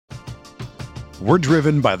We're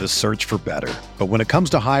driven by the search for better. But when it comes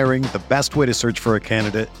to hiring, the best way to search for a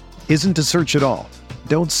candidate isn't to search at all.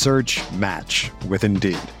 Don't search, match with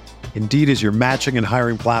Indeed. Indeed is your matching and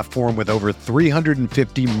hiring platform with over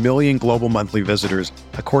 350 million global monthly visitors,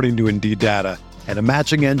 according to Indeed data, and a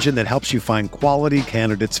matching engine that helps you find quality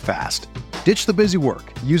candidates fast. Ditch the busy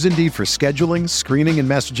work. Use Indeed for scheduling, screening, and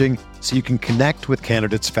messaging so you can connect with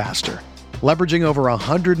candidates faster. Leveraging over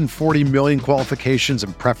 140 million qualifications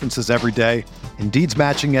and preferences every day, Indeed's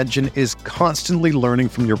matching engine is constantly learning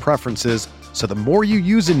from your preferences, so the more you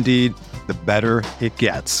use Indeed, the better it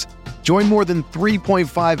gets. Join more than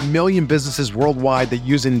 3.5 million businesses worldwide that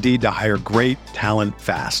use Indeed to hire great talent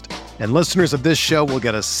fast. And listeners of this show will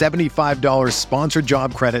get a $75 sponsored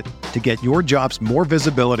job credit to get your jobs more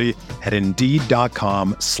visibility at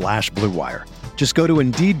Indeed.com/Blue Wire. Just go to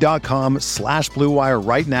Indeed.com/Blue Wire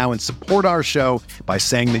right now and support our show by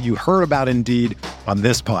saying that you heard about Indeed on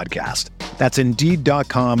this podcast. That's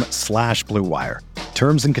Indeed.com/Blue Wire.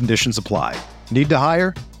 Terms and conditions apply. Need to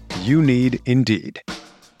hire? You need Indeed.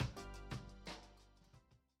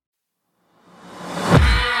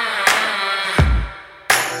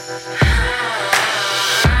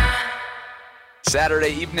 Saturday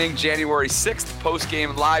evening, January 6th,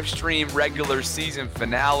 post-game live stream regular season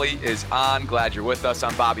finale is on. Glad you're with us.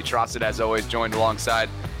 I'm Bobby Trossett, as always, joined alongside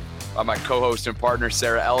by my co-host and partner,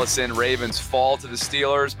 Sarah Ellison. Ravens fall to the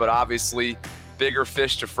Steelers, but obviously bigger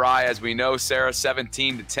fish to fry. As we know, Sarah,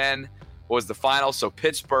 17-10 was the final, so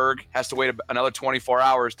Pittsburgh has to wait another 24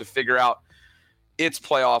 hours to figure out its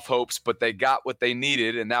playoff hopes, but they got what they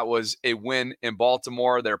needed, and that was a win in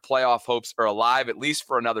Baltimore. Their playoff hopes are alive, at least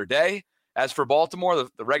for another day. As for Baltimore,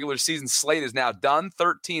 the regular season slate is now done.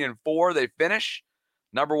 13-4, they finish.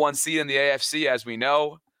 Number one seed in the AFC, as we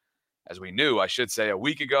knew, I should say, a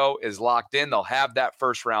week ago, is locked in. They'll have that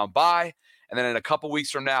first round bye. And then in a couple weeks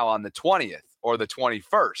from now, on the 20th or the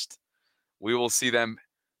 21st, we will see them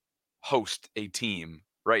host a team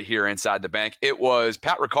right here inside the bank. It was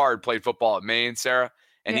Pat Ricard played football at Maine, Sarah,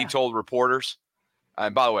 and he told reporters,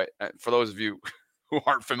 and by the way, for those of you who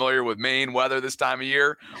aren't familiar with Maine weather this time of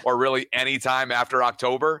year, or really any time after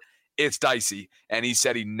October, it's dicey. And he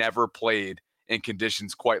said he never played in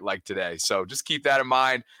conditions quite like today. So just keep that in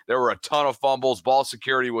mind. There were a ton of fumbles. Ball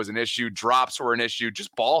security was an issue. Drops were an issue.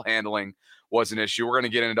 Just ball handling was an issue. We're going to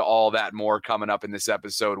get into all that more coming up in this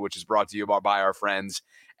episode, which is brought to you by our friends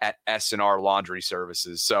at S&R Laundry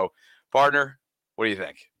Services. So, partner, what do you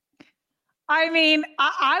think? I mean,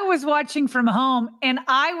 I was watching from home and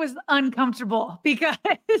I was uncomfortable because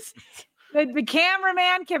the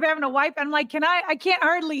cameraman kept having to wipe. I'm like, I can't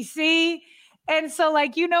hardly see. And so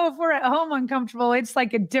if we're at home uncomfortable, it's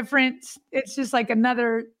like it's just like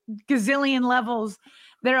another gazillion levels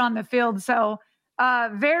there on the field. So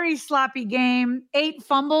very sloppy game, 8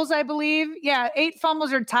 fumbles, I believe. Yeah. 8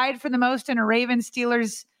 fumbles are tied for the most in a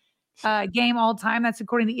Ravens-Steelers game all time. That's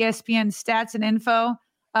according to ESPN stats and info.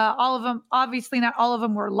 All of them, obviously not all of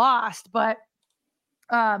them were lost, but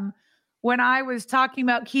when I was talking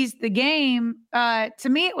about keys to the game, to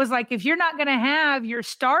me, it was like, if you're not going to have your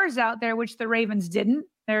stars out there, which the Ravens didn't,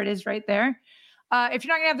 there it is right there. If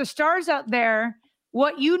you're not going to have the stars out there,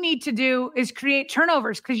 what you need to do is create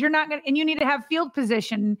turnovers, because you're not going to, and you need to have field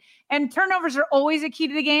position, and turnovers are always a key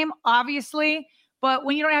to the game, obviously, but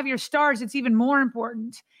when you don't have your stars, it's even more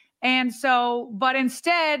important. And so, but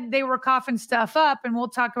instead they were coughing stuff up, and we'll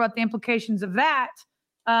talk about the implications of that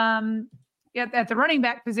at the running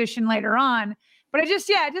back position later on. But it just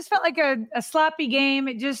felt like a sloppy game.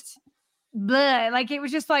 It just, it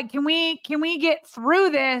was just like, can we get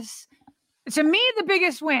through this? To me, the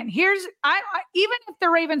biggest win even if the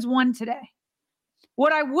Ravens won today,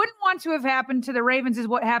 what I wouldn't want to have happened to the Ravens is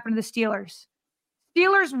what happened to the Steelers.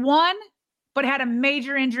 Steelers won, but had a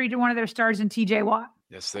major injury to one of their stars in TJ Watt.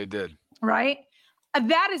 Yes, they did. Right?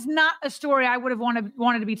 That is not a story I would have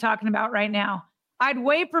wanted to be talking about right now. I'd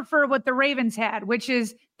way prefer what the Ravens had, which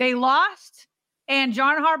is they lost, and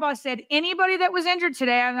John Harbaugh said anybody that was injured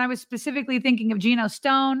today, and I was specifically thinking of Geno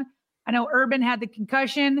Stone. I know Urban had the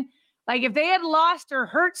concussion. Like, if they had lost or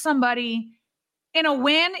hurt somebody in a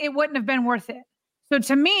win, it wouldn't have been worth it. So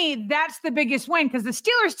to me, that's the biggest win, because the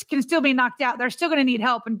Steelers can still be knocked out. They're still going to need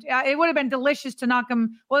help. And it would have been delicious to knock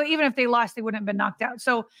them. Well, even if they lost, they wouldn't have been knocked out.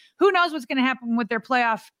 So who knows what's going to happen with their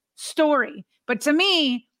playoff story. But to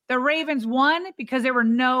me, the Ravens won because there were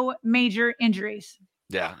no major injuries.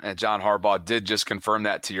 Yeah, and John Harbaugh did just confirm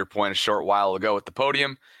that, to your point, a short while ago at the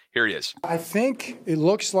podium. Here he is. I think it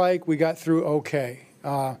looks like we got through okay.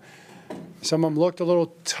 Some of them looked a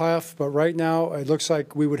little tough, but right now it looks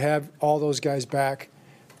like we would have all those guys back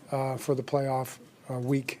for the playoff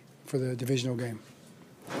week for the divisional game.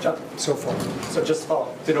 so far. So just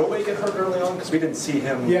follow. Did Oweh get hurt early on? Because we didn't see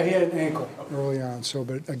him. Yeah, he had an ankle early on. So,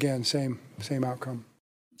 but again, same outcome.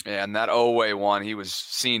 Yeah, and that Oweh one, he was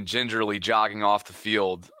seen gingerly jogging off the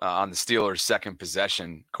field on the Steelers' second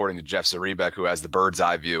possession, according to Jeff Zrebiec, who has the bird's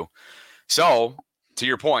eye view. So, to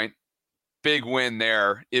your point, big win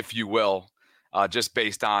there, if you will, just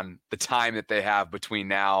based on the time that they have between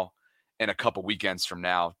now and a couple weekends from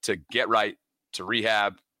now to get right, to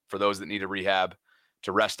rehab for those that need a rehab,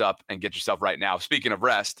 to rest up and get yourself right now. Speaking of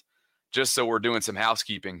rest, just so we're doing some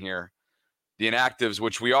housekeeping here, the inactives,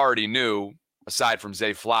 which we already knew, aside from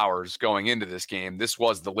Zay Flowers going into this game, this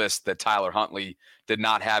was the list that Tyler Huntley did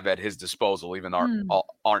not have at his disposal, even though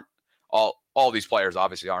all these players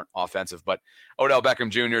obviously aren't offensive, but Odell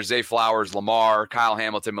Beckham Jr., Zay Flowers, Lamar, Kyle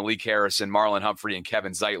Hamilton, Malik Harrison, Marlon Humphrey, and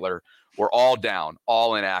Kevin Zeitler were all down,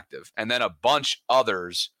 all inactive. And then a bunch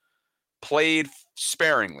others played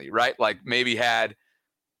sparingly, right? Like maybe had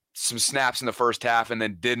some snaps in the first half and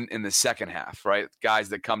then didn't in the second half, right? Guys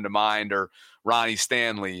that come to mind are Ronnie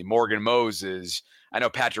Stanley, Morgan Moses. I know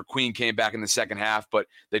Patrick Queen came back in the second half, but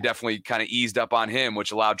they definitely kind of eased up on him,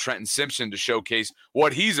 which allowed Trenton Simpson to showcase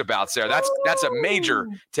what he's about, Sarah. That's a major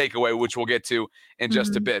takeaway, which we'll get to in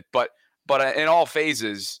just a bit. But in all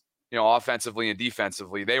phases, offensively and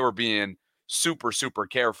defensively, they were being super, super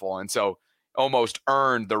careful. And so almost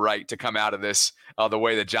earned the right to come out of this the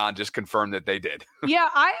way that John just confirmed that they did. Yeah,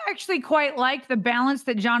 I actually quite like the balance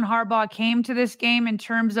that John Harbaugh came to this game in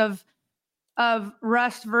terms of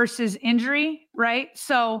rust versus injury, right?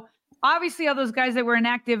 So obviously all those guys that were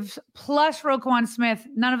inactive plus Roquan Smith,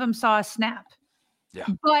 none of them saw a snap. Yeah.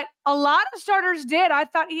 But a lot of starters did. I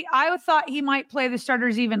thought he might play the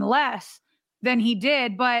starters even less than he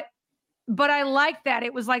did, but I like that.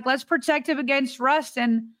 It was like, let's protect him against rust,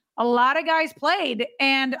 and a lot of guys played.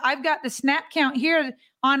 And I've got the snap count here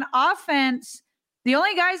on offense. The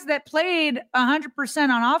only guys that played 100%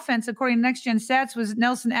 on offense, according to Next Gen Stats, was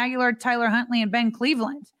Nelson Aguilar, Tyler Huntley, and Ben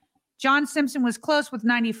Cleveland. John Simpson was close with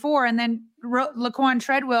 94, and then Laquan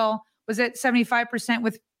Treadwell was at 75%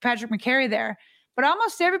 with Patrick McCary there. But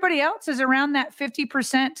almost everybody else is around that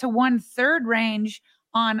 50% to 1/3 range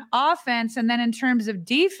on offense. And then in terms of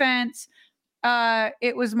defense,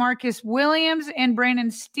 it was Marcus Williams and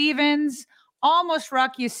Brandon Stevens, almost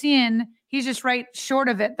Rock Ya-Sin. He's just right short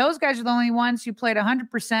of it. Those guys are the only ones who played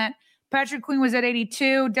 100%. Patrick Queen was at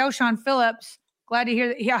 82. Delshon Phillips, glad to hear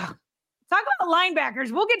that. Yeah. Talk about the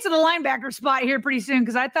linebackers. We'll get to the linebacker spot here pretty soon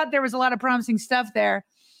because I thought there was a lot of promising stuff there.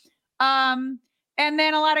 And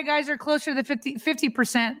then a lot of guys are closer to the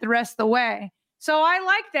 50% the rest of the way. So I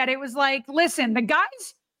like that. It was like, listen, the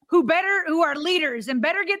guys who are leaders and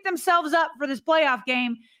better get themselves up for this playoff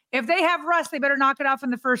game, if they have rust, they better knock it off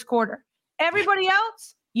in the first quarter. Everybody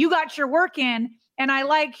else, you got your work in, and I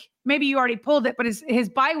like, maybe you already pulled it, but his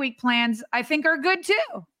bye week plans, I think, are good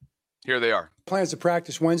too. Here they are. Plans to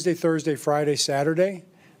practice Wednesday, Thursday, Friday, Saturday.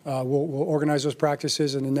 We'll organize those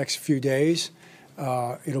practices in the next few days.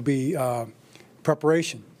 It'll be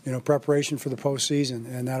preparation for the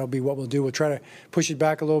postseason, and that'll be what we'll do. We'll try to push it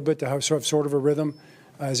back a little bit to have sort of a rhythm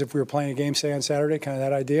as if we were playing a game, say, on Saturday, kind of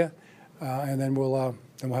that idea. And then we'll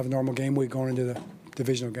have a normal game week going into the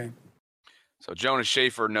divisional game. So Jonas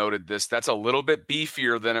Schaefer noted this. That's a little bit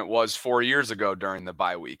beefier than it was 4 years ago during the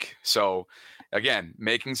bye week. So, again,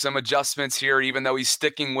 making some adjustments here, even though he's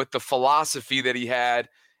sticking with the philosophy that he had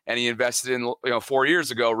and he invested in 4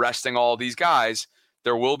 years ago, resting all these guys.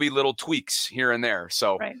 There will be little tweaks here and there.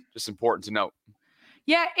 So Just important to note.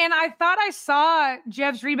 Yeah, and I thought I saw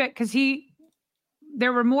Jeff Zrebiec because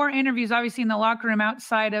there were more interviews, obviously, in the locker room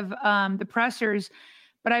outside of the pressers.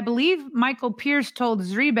 But I believe Michael Pierce told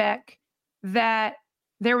Zrebiec that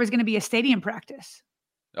there was going to be a stadium practice.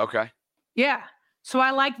 Okay. Yeah. So I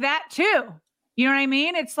like that too. You know what I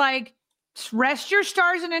mean? It's like, rest your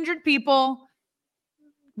stars and injured people,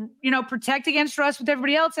 protect against rust with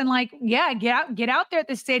everybody else. And get out there at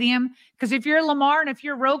the stadium. Because if you're Lamar and if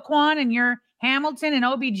you're Roquan and you're Hamilton and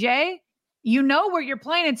OBJ, you know where you're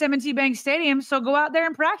playing. It's M&T Bank Stadium. So go out there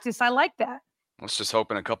and practice. I like that. Let's just hope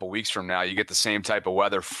in a couple weeks from now you get the same type of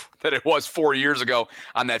weather that it was 4 years ago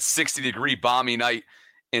on that 60-degree balmy night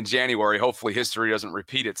in January. Hopefully history doesn't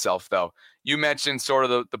repeat itself, though. You mentioned sort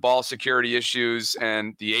of the ball security issues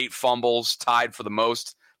and the 8 fumbles tied for the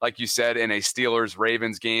most, like you said, in a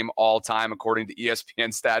Steelers-Ravens game all time, according to ESPN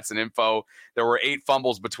stats and info. There were 8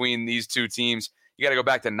 fumbles between these two teams. You got to go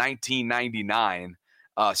back to 1999.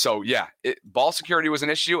 Ball security was an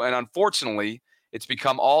issue, and unfortunately, it's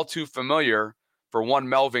become all too familiar for one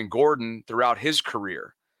Melvin Gordon throughout his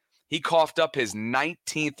career. He coughed up his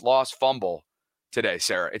 19th lost fumble today,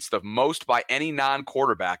 Sarah. It's the most by any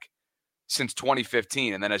non-quarterback since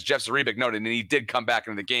 2015. And then as Jeff Zrebiec noted, and he did come back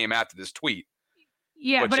into the game after this tweet.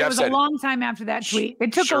 Yeah, but it was a long time after that tweet.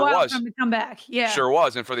 It took a while for him to come back. Yeah. Sure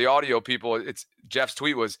was. And for the audio people, Jeff's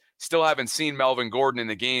tweet was, still haven't seen Melvin Gordon in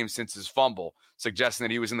the game since his fumble, suggesting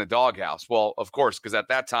that he was in the doghouse. Well, of course, because at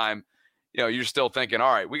that time, you're still thinking,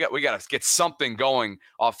 all right, we got to get something going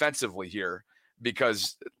offensively here,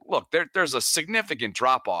 because look, there's a significant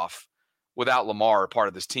drop off without Lamar part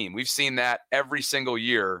of this team. We've seen that every single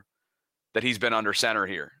year that he's been under center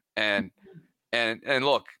here. And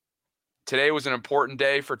look, today was an important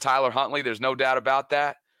day for Tyler Huntley. There's no doubt about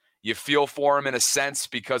that. You feel for him in a sense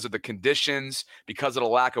because of the conditions, because of the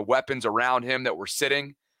lack of weapons around him that were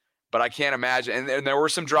sitting. But I can't imagine. And there were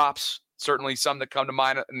some drops, certainly some that come to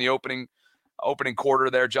mind in the opening quarter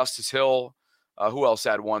there. Justice Hill. Who else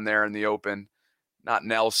had one there in the open? Not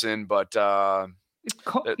Nelson, but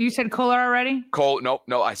you said Kohler already?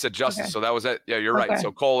 No, I said Justice. Okay. So that was it. Yeah, you're right.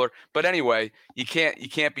 So Kohler. But anyway, you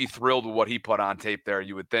can't be thrilled with what he put on tape there,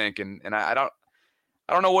 you would think. And I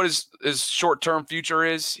don't know what his short-term future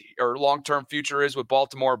is or long-term future is with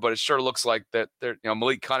Baltimore, but it sure looks like that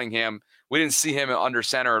Malik Cunningham, we didn't see him under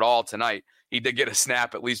center at all tonight. He did get a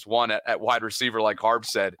snap, at least one at wide receiver, like Harb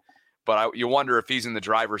said. But you wonder if he's in the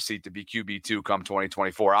driver's seat to be QB2 come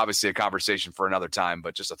 2024. Obviously a conversation for another time,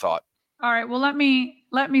 but just a thought. All right. Well, let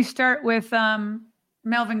me start with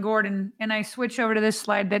Melvin Gordon, and I switch over to this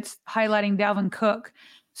slide that's highlighting Dalvin Cook.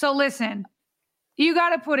 So listen, you got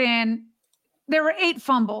to put in, there were 8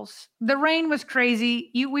 fumbles. The rain was crazy.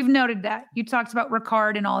 We've noted that. You talked about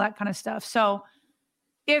Ricard and all that kind of stuff. So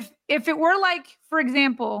if it were like, for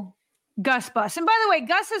example, Gus Bus, and by the way,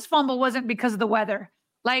 Gus's fumble wasn't because of the weather.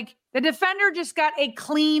 Like, the defender just got a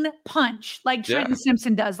clean punch like Trenton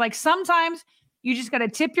Simpson does. Like, sometimes you just got to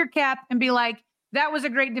tip your cap and be like, that was a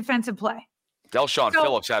great defensive play. Del'Shawn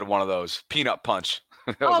Phillips had one of those peanut punch.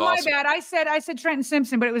 My bad. I said Trenton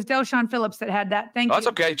Simpson, but it was Del'Shawn Phillips that had that. Thank you. That's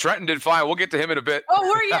okay. Trenton did fine. We'll get to him in a bit. Oh,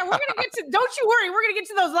 we're going to get to, don't you worry. We're going to get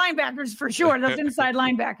to those linebackers for sure. Those inside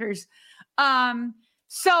linebackers.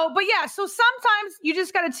 So sometimes you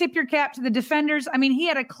just got to tip your cap to the defenders. I mean, he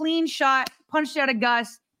had a clean shot, punched out of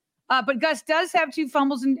Gus. But Gus does have 2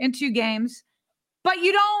 fumbles in 2 games. But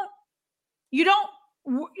you don't,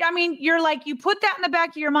 I mean, you're like, you put that in the back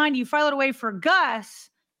of your mind, you file it away for Gus.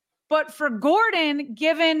 But for Gordon,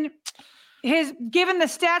 given the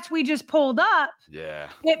stats we just pulled up,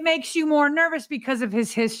 it makes you more nervous because of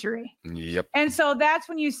his history. Yep. And so that's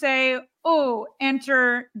when you say, oh,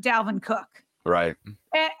 enter Dalvin Cook. Right.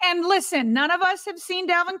 And listen, none of us have seen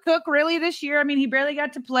Dalvin Cook really this year. I mean, he barely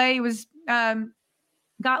got to play. He was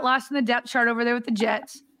got lost in the depth chart over there with the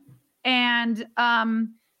Jets. And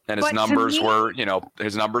his numbers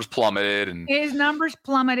his numbers plummeted.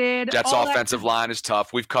 Jets' offensive line is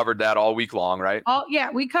tough. We've covered that all week long, right?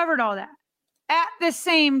 We covered all that. At the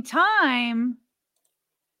same time,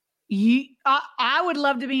 I would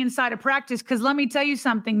love to be inside of practice, because let me tell you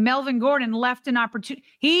something. Melvin Gordon left an opportunity.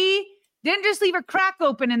 He didn't just leave a crack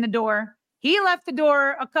open in the door. He left the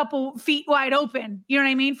door a couple feet wide open. You know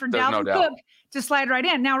what I mean? For Dalvin Cook to slide right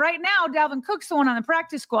in. Now, right now, Dalvin Cook's the one on the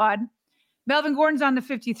practice squad. Melvin Gordon's on the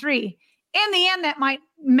 53. In the end, that might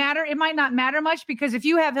matter. It might not matter much, because if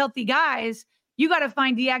you have healthy guys, you got to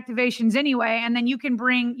find deactivations anyway, and then you can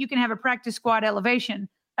have a practice squad elevation.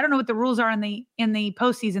 I don't know what the rules are in the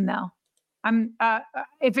postseason though. I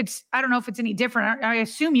don't know if it's any different. I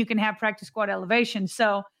assume you can have practice squad elevation.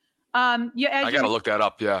 So, I got to look that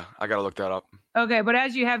up. Yeah, I got to look that up. Okay, but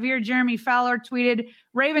as you have here, Jeremy Fowler tweeted,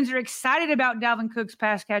 Ravens are excited about Dalvin Cook's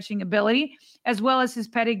pass catching ability, as well as his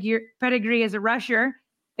pedigree as a rusher.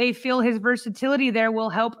 They feel his versatility there will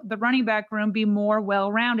help the running back room be more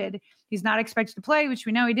well-rounded. He's not expected to play, which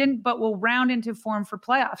we know he didn't, but will round into form for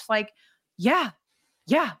playoffs. Like, yeah.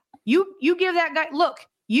 You give that guy, look,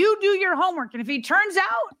 you do your homework. And if he turns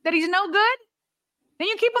out that he's no good, then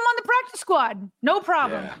you keep him on the practice squad. No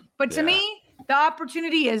problem. Yeah, but to me, the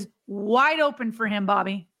opportunity is wide open for him,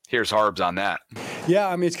 Bobby. Here's Harbs on that. Yeah,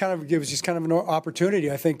 I mean, it was just kind of an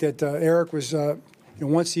opportunity. I think that Eric was,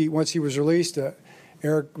 once he was released,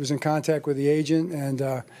 Eric was in contact with the agent, and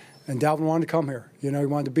Dalvin wanted to come here. He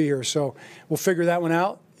wanted to be here. So we'll figure that one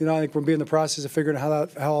out. I think we'll be in the process of figuring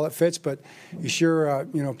out how all that fits. But you sure,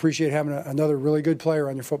 appreciate having another really good player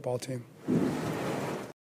on your football team.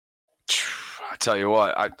 I tell you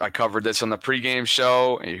what, I covered this on the pregame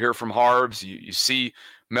show, and you hear from Harbs. You see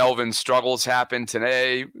Melvin's struggles happen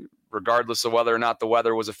today, regardless of whether or not the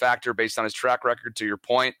weather was a factor based on his track record, to your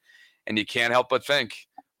point. And you can't help but think,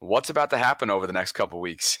 what's about to happen over the next couple of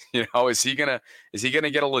weeks? Is he gonna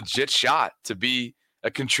get a legit shot to be a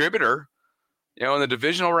contributor in the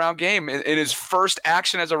divisional round game in his first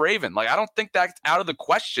action as a Raven. Like, I don't think that's out of the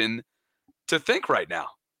question to think right now.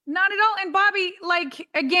 Not at all. And Bobby, like,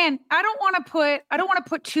 again, I don't want to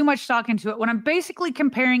put too much stock into it. What I'm basically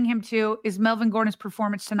comparing him to is Melvin Gordon's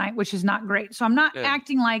performance tonight, which is not great. So I'm not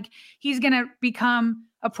acting like he's going to become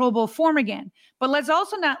a Pro Bowl form again. But let's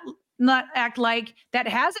also not act like that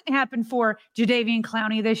hasn't happened for Jadeveon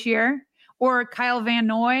Clowney this year, or Kyle Van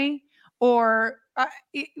Noy, or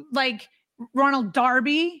like Ronald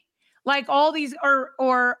Darby, like all these,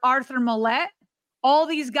 or Arthur Millette, all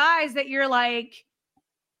these guys that you're like,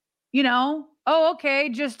 okay,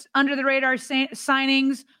 just under the radar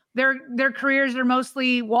signings. Their careers are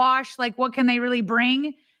mostly washed. Like, what can they really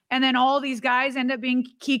bring? And then all these guys end up being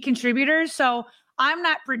key contributors. So I'm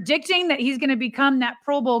not predicting that he's going to become that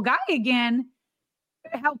Pro Bowl guy again.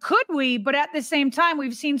 How could we? But at the same time,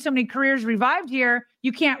 we've seen so many careers revived here.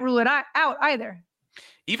 You can't rule it out either.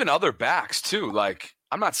 Even other backs too. Like,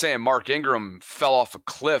 I'm not saying Mark Ingram fell off a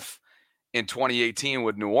cliff in 2018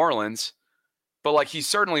 with New Orleans, but like, he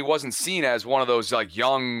certainly wasn't seen as one of those like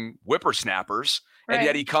young whippersnappers. Right. And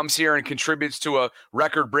yet he comes here and contributes to a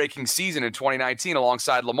record-breaking season in 2019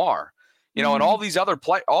 alongside Lamar. And all these other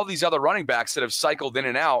running backs that have cycled in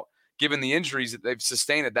and out, given the injuries that they've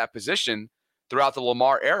sustained at that position throughout the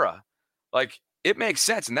Lamar era. Like, it makes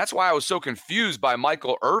sense. And that's why I was so confused by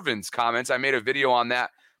Michael Irvin's comments. I made a video on that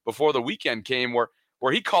before the weekend came where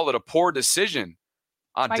he called it a poor decision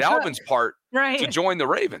on Dalvin's part to join the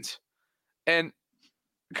Ravens. And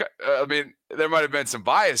I mean, there might have been some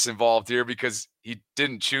bias involved here because he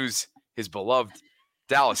didn't choose his beloved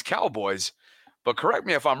Dallas Cowboys. But correct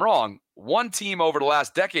me if I'm wrong, one team over the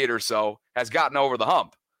last decade or so has gotten over the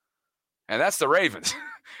hump, and that's the Ravens.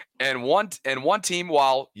 and one team,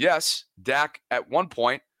 while, yes, Dak at one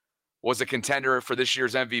point was a contender for this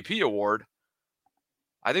year's MVP award,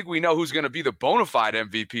 I think we know who's going to be the bona fide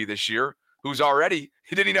MVP this year, he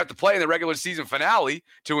didn't even have to play in the regular season finale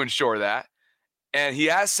to ensure that. And he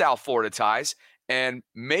has South Florida ties. And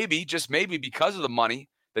maybe, just maybe, because of the money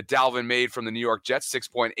that Dalvin made from the New York Jets,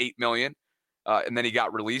 $6.8 million, and then he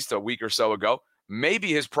got released a week or so ago,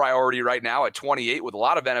 maybe his priority right now at 28 with a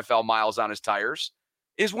lot of NFL miles on his tires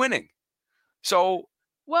is winning. So,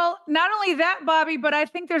 well, not only that, Bobby, but I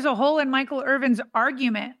think there's a hole in Michael Irvin's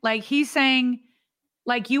argument. Like, he's saying,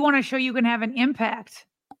 like, you want to show you can have an impact.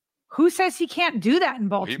 Who says he can't do that in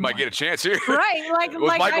Baltimore? He might get a chance here. Right. Like,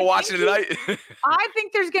 was Michael watching tonight? I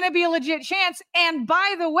think there's going to be a legit chance. And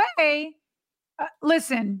by the way,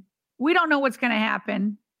 listen, we don't know what's going to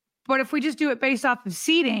happen. But if we just do it based off of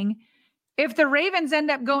seeding, if the Ravens end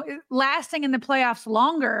up lasting in the playoffs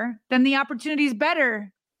longer, then the opportunity is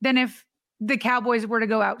better than if the Cowboys were to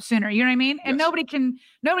go out sooner. You know what I mean? And nobody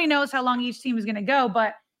knows how long each team is going to go.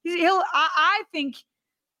 But I think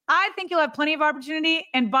he'll have plenty of opportunity.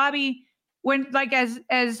 And Bobby, when, like, as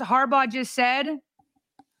Harbaugh just said,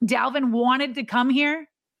 Dalvin wanted to come here,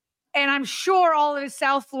 and I'm sure all of his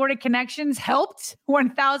South Florida connections helped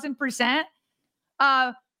 1,000%.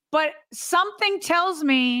 But something tells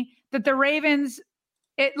me that the Ravens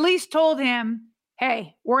at least told him,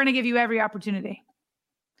 hey, we're going to give you every opportunity.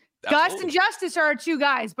 Absolutely. Gus and Justice are our two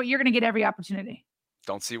guys, but you're going to get every opportunity.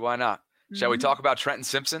 Don't see why not. Shall we talk about Trenton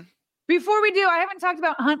Simpson? Before we do, I haven't talked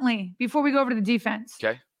about Huntley before we go over to the defense.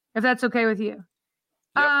 Okay. If that's okay with you.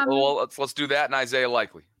 Yep. Well, let's do that and Isaiah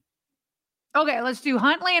Likely. Okay, let's do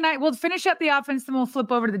Huntley and we'll finish up the offense, then we'll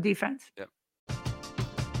flip over to the defense. Yep.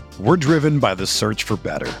 We're driven by the search for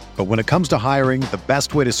better. But when it comes to hiring, the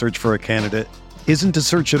best way to search for a candidate isn't to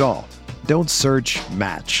search at all. Don't search,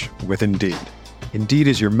 match with Indeed. Indeed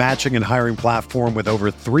is your matching and hiring platform with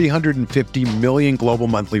over 350 million global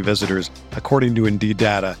monthly visitors, according to Indeed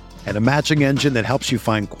data, and a matching engine that helps you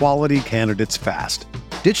find quality candidates fast.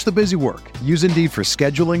 Ditch the busy work. Use Indeed for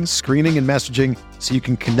scheduling, screening, and messaging so you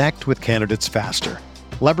can connect with candidates faster.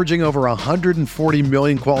 Leveraging over 140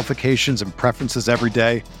 million qualifications and preferences every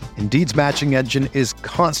day, Indeed's matching engine is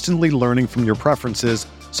constantly learning from your preferences,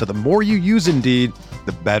 so the more you use Indeed,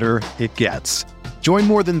 the better it gets. Join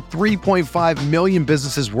more than 3.5 million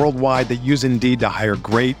businesses worldwide that use Indeed to hire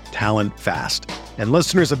great talent fast. And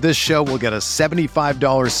listeners of this show will get a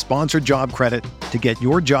 $75 sponsored job credit to get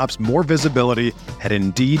your jobs more visibility at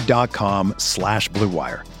Indeed.com/Blue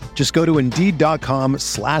Wire. Just go to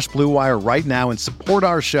Indeed.com/Blue Wire right now and support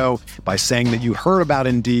our show by saying that you heard about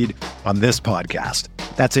Indeed on this podcast.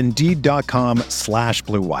 That's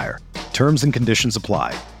Indeed.com/Blue Wire. Terms and conditions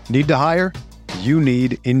apply. Need to hire? You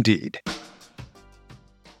need Indeed.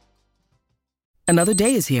 Another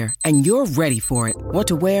day is here, and you're ready for it. What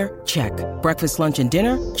to wear? Check. Breakfast, lunch, and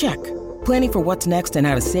dinner? Check. Planning for what's next and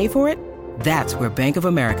how to save for it? That's where Bank of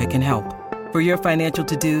America can help. For your financial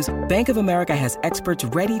to-dos, Bank of America has experts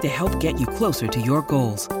ready to help get you closer to your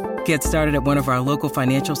goals. Get started at one of our local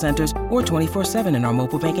financial centers or 24/7 in our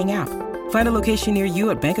mobile banking app. Find a location near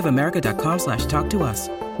you at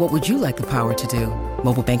bankofamerica.com/talktous. What would you like the power to do?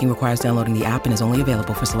 Mobile banking requires downloading the app and is only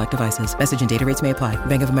available for select devices. Message and data rates may apply.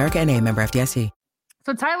 Bank of America N.A., member FDIC.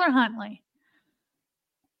 So Tyler Huntley,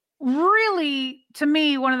 really, to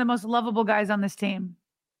me, one of the most lovable guys on this team.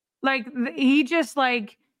 Like, he just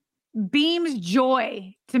like beams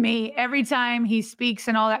joy to me every time he speaks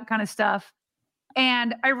and all that kind of stuff.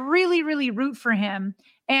 And I really, really root for him.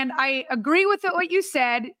 And I agree with what you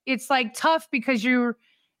said. It's like tough because you're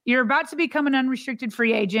about to become an unrestricted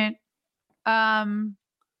free agent. And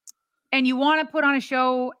you want to put on a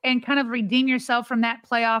show and kind of redeem yourself from that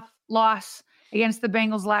playoff loss against the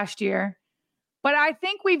Bengals last year. But I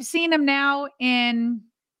think we've seen him now in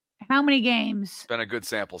how many games? It's been a good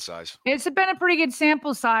sample size. It's been a pretty good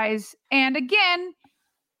sample size. And again,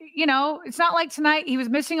 you know, it's not like tonight he was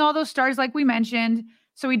missing all those stars like we mentioned.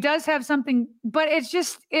 So he does have something, but it's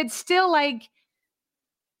still like,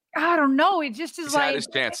 I don't know. It just is He's like had his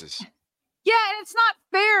chances. Yeah, and it's not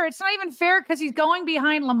fair. It's not even fair because he's going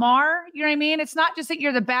behind Lamar. You know what I mean? It's not just that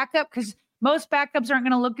you're the backup, because most backups aren't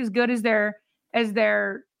going to look as good as their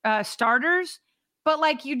starters. But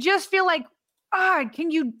like, you just feel like,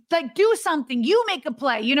 can you like do something? You make a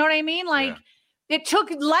play. You know what I mean? Like, It took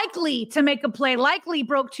Likely to make a play. Likely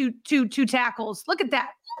broke two tackles. Look at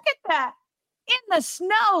that. Look at that. In the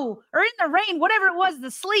snow or in the rain, whatever it was,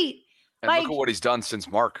 the sleet. And look at what he's done since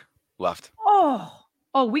Mark left. Oh,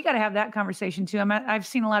 we got to have that conversation too. I've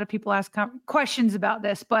seen a lot of people ask questions about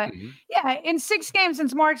this, but yeah, in 6 games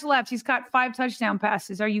since Mark's left, he's caught 5 touchdown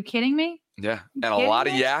passes. Are you kidding me? Yeah, and a lot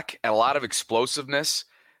of yak and a lot of explosiveness.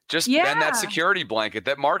 Just been that security blanket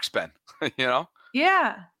that Mark's been, you know?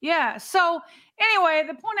 Yeah. So anyway,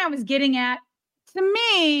 the point I was getting at, to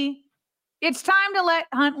me, it's time to let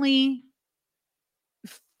Huntley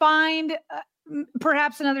find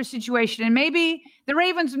perhaps another situation. And maybe the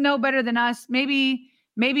Ravens know better than us. Maybe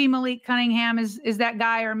Malik Cunningham is that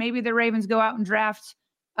guy, or maybe the Ravens go out and draft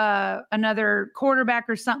another quarterback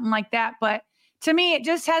or something like that. But to me, it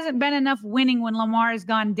just hasn't been enough winning when Lamar has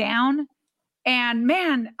gone down. And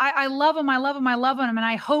man, I love him. I love him. And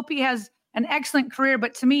I hope he has an excellent career.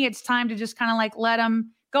 But to me, it's time to just kind of like let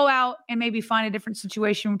him go out and maybe find a different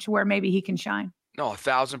situation to where maybe he can shine. No,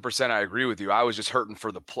 1,000% I agree with you. I was just hurting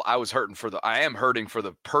for I am hurting for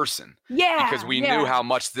the person. Yeah. Because we knew how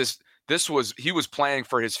much he was playing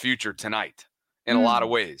for his future tonight in a lot of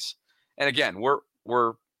ways. And again, we're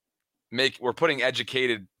putting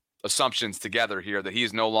educated assumptions together here that he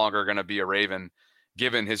is no longer going to be a Raven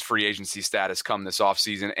given his free agency status come this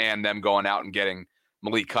offseason and them going out and getting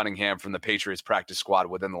Malik Cunningham from the Patriots practice squad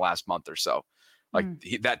within the last month or so. Like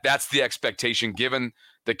that's the expectation given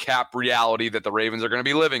the cap reality that the Ravens are going to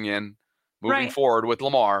be living in moving forward with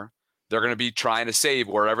Lamar. They're going to be trying to save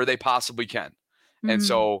wherever they possibly can. And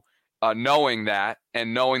so knowing that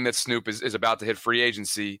and knowing that Snoop is about to hit free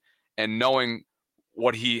agency and knowing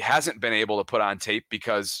what he hasn't been able to put on tape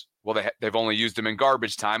because, well, they've only used him in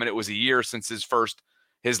garbage time. And it was a year since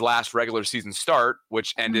his last regular season start,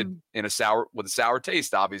 which ended with a sour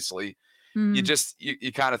taste, obviously.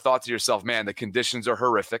 You kind of thought to yourself, man, the conditions are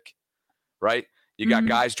horrific, right? You got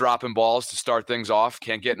guys dropping balls to start things off,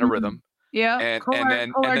 can't get in a rhythm. Yeah. And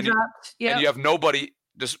then you have nobody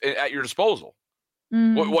just at your disposal.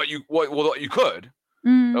 What you could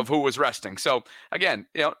of who was resting. So again,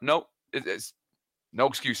 it's no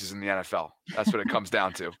excuses in the NFL. That's what it comes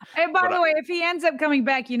down to. And by the way, if he ends up coming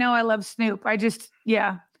back, I love Snoop. I just,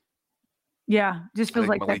 just feels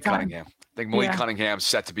like that time. Cunningham. I think Malik Cunningham's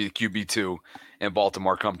set to be the QB2 in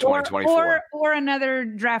Baltimore come 2024. Or another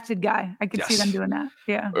drafted guy. I could see them doing that.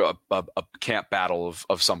 Yeah. A camp battle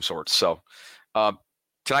of some sort. So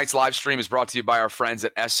tonight's live stream is brought to you by our friends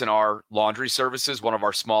at S&R Laundry Services, one of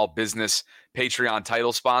our small business Patreon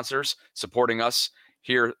title sponsors, supporting us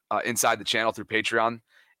here inside the channel through Patreon.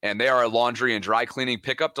 And they are a laundry and dry cleaning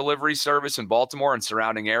pickup delivery service in Baltimore and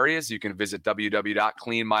surrounding areas. You can visit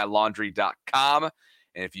www.cleanmylaundry.com.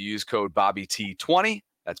 And if you use code BobbyT20,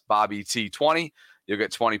 that's BobbyT20, you'll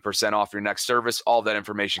get 20% off your next service. All that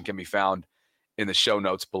information can be found in the show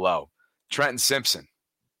notes below. Trenton Simpson,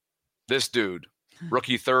 this dude,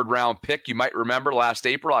 rookie 3rd-round pick, you might remember last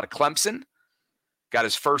April out of Clemson, got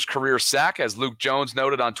his first career sack, as Luke Jones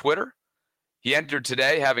noted on Twitter. He entered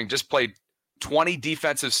today having just played 20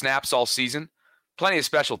 defensive snaps all season, plenty of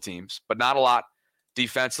special teams, but not a lot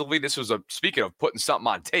defensively. This was speaking of putting something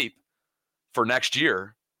on tape for next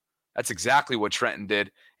year. That's exactly what Trenton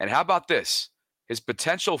did. And how about this? His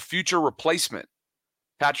potential future replacement,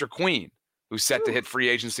 Patrick Queen, who's set to hit free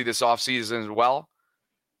agency this offseason as well.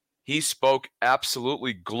 He spoke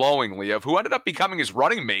absolutely glowingly of who ended up becoming his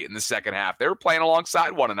running mate in the second half. They were playing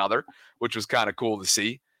alongside one another, which was kind of cool to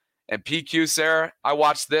see. And PQ, Sarah, I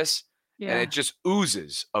watched this, and it just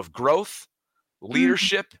oozes of growth,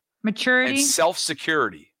 leadership, maturity, and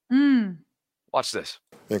self-security. Watch this.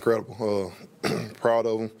 Incredible. Proud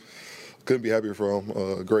of him. Couldn't be happier for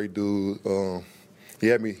him. Great dude. He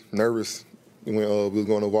had me nervous when we was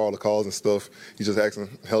going over all the calls and stuff. He's just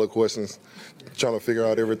asking hella questions, trying to figure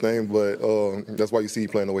out everything. But that's why you see he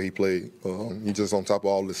playing the way he played. He's just on top of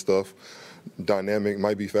all this stuff. Dynamic,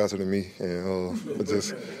 might be faster than me. And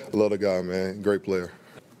just love the guy, man. Great player.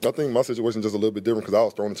 I think my situation is just a little bit different because I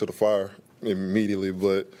was thrown into the fire immediately.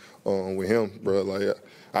 But with him, bro, like,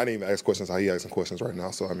 I didn't even ask questions how he asking questions right now.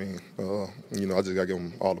 So, I mean, I just got to give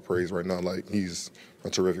him all the praise right now. Like, he's a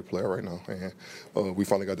terrific player right now. And we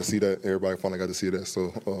finally got to see that. Everybody finally got to see that. So,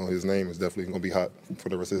 his name is definitely going to be hot for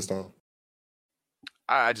the rest of his time.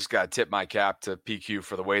 I just got to tip my cap to PQ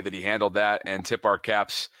for the way that he handled that, and tip our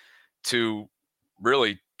caps to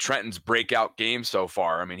really Trenton's breakout game so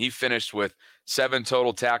far. I mean, he finished with 7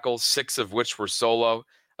 total tackles, 6 of which were solo,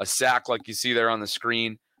 a sack like you see there on the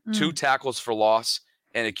screen, 2 tackles for loss,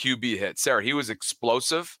 and a QB hit. Sarah, he was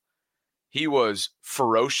explosive. He was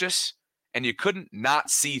ferocious, and you couldn't not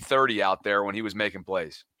see 30 out there when he was making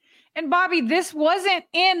plays. And Bobby, this wasn't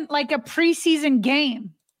in like a preseason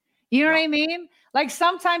game. You know what I mean? Like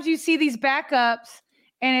sometimes you see these backups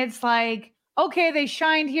and it's like, okay, they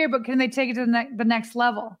shined here, but can they take it to the next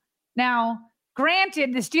level? Now,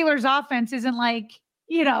 granted, the Steelers offense isn't like,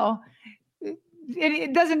 it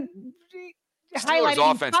doesn't highlight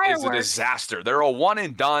Steelers offense is a disaster. They're a one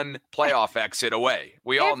and done playoff exit away.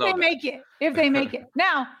 We all know that. If they make it.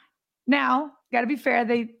 Now, got to be fair,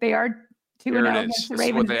 they are 2-0 against the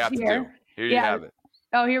Ravens this year. Here you have it.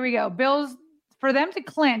 Oh, here we go. Bills, for them to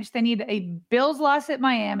clinch, they need a Bills loss at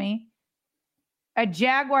Miami, a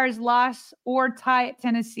Jaguars loss or tie at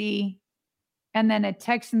Tennessee, and then a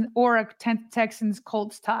Texans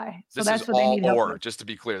Colts tie. So that's what they need. Or, just to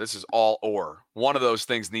be clear, this is all or. One of those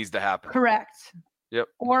things needs to happen. Correct. Yep.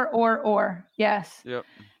 Or. Yes. Yep.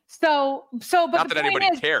 So, but not that anybody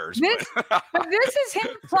cares. But this is him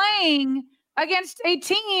playing against a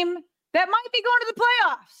team that might be going to the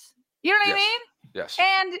playoffs. You know what I mean? Yes.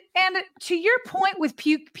 And to your point with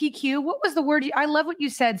PQ, what was the word? I love what you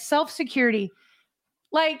said. Self-security.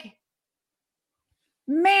 Like,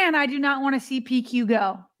 man, I do not want to see PQ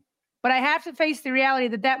go, but I have to face the reality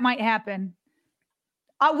that might happen.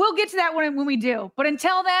 We'll get to that when we do. But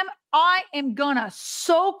until then, I am going to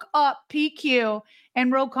soak up PQ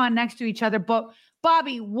and Roquan next to each other. But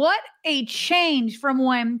Bobby, what a change from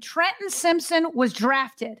when Trenton Simpson was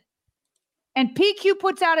drafted. And PQ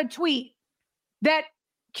puts out a tweet that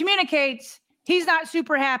communicates he's not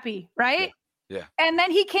super happy, right? Yeah. And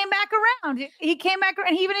then he came back around. He came back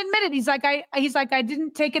and he even admitted, he's like, I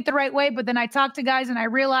didn't take it the right way, but then I talked to guys and I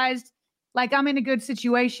realized like I'm in a good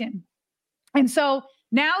situation. And so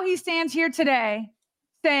now he stands here today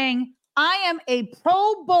saying, I am a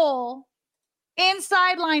Pro Bowl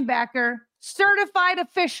inside linebacker, certified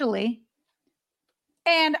officially,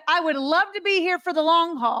 and I would love to be here for the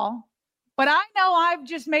long haul, but I know I've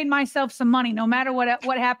just made myself some money no matter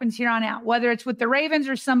what happens here on out, whether it's with the Ravens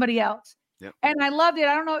or somebody else. Yep. And I loved it.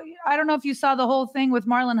 I don't know if you saw the whole thing with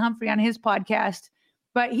Marlon Humphrey on his podcast,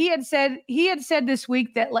 but he had said this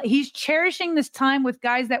week that like, he's cherishing this time with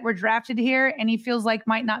guys that were drafted here and he feels like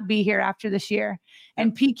might not be here after this year.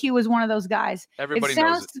 And PQ was one of those guys. Everybody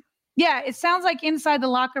knows it. Yeah, it sounds like inside the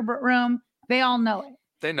locker room, they all know it.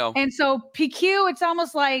 They know. And so PQ, it's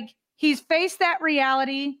almost like he's faced that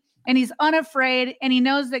reality and he's unafraid and he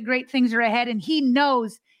knows that great things are ahead and he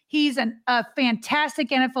knows he's a fantastic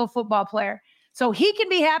NFL football player. So he can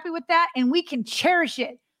be happy with that and we can cherish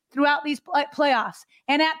it throughout these playoffs.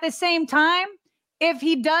 And at the same time, if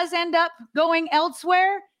he does end up going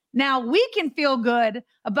elsewhere, now we can feel good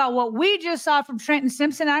about what we just saw from Trenton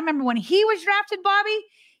Simpson. I remember when he was drafted, Bobby,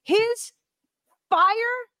 his fire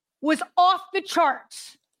was off the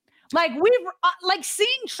charts. Like like seeing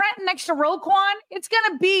Trenton next to Roquan, it's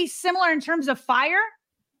going to be similar in terms of fire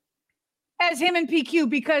as him and PQ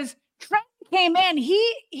because Trenton came in.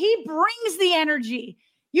 He brings the energy.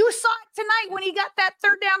 You saw it tonight when he got that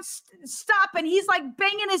third down stop and he's like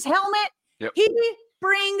banging his helmet. Yep. He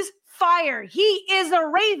brings fire. He is a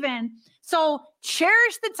Raven. So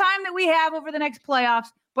cherish the time that we have over the next playoffs,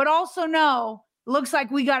 but also know looks like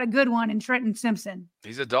we got a good one in Trenton Simpson.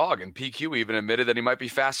 He's a dog, and PQ even admitted that he might be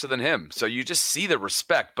faster than him. So you just see the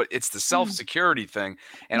respect, but it's the self-security thing.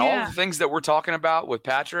 And all the things that we're talking about with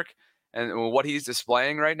Patrick and what he's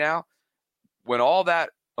displaying right now, when all that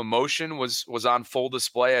emotion was on full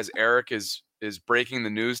display as Eric is breaking the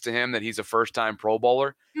news to him that he's a first-time Pro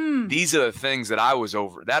Bowler, these are the things that I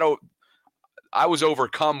was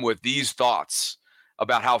overcome with these thoughts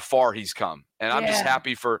about how far he's come. And I'm just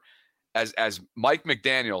happy for, as Mike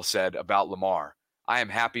McDaniel said about Lamar, I am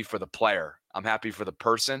happy for the player. I'm happy for the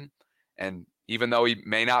person. And even though he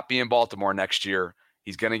may not be in Baltimore next year,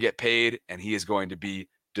 he's going to get paid, and he is going to be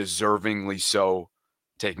deservingly so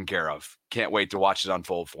taken care of. Can't wait to watch it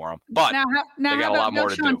unfold for him. But now they got a lot more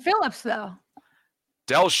to do. Phillips, though.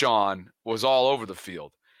 Delshon was all over the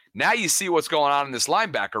field. Now you see what's going on in this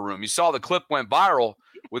linebacker room. You saw the clip went viral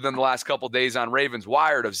within the last couple of days on Ravens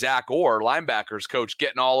Wired of Zach Orr, linebackers coach,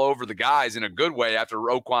 getting all over the guys in a good way after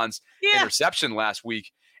Roquan's interception last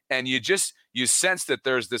week. And you sense that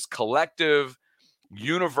there's this collective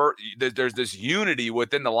there's this unity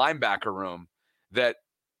within the linebacker room that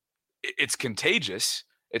it's contagious.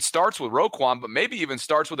 It starts with Roquan, but maybe even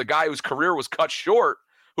starts with a guy whose career was cut short,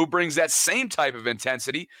 who brings that same type of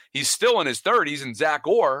intensity. He's still in his 30s, and Zach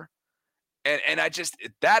Orr. And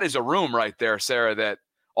that is a room right there, Sarah, that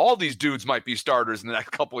all these dudes might be starters in the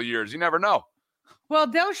next couple of years. You never know. Well,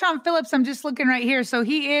 Delshon Phillips, I'm just looking right here. So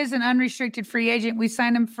he is an unrestricted free agent.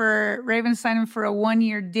 Ravens signed him for a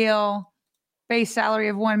 1-year deal, base salary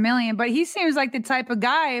of $1 million. But he seems like the type of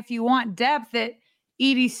guy, if you want depth, that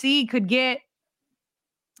EDC could get,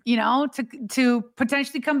 to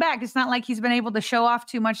potentially come back. It's not like he's been able to show off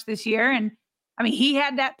too much this year. And I mean, he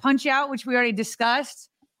had that punch out, which we already discussed.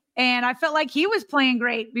 And I felt like he was playing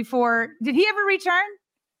great before. Did he ever return?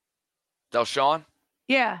 Delshon?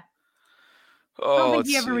 Yeah. I don't think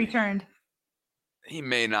he ever returned. He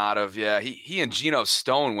may not have. Yeah. He and Geno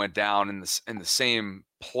Stone went down in the same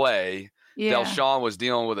play. Yeah. Delshon was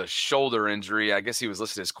dealing with a shoulder injury. I guess he was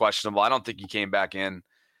listed as questionable. I don't think he came back in.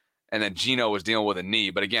 And then Geno was dealing with a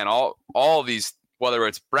knee. But again, all of these, whether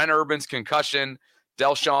it's Brent Urban's concussion,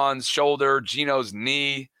 Delshon's shoulder, Geno's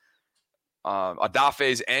knee,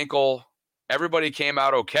 Adafe's ankle, everybody came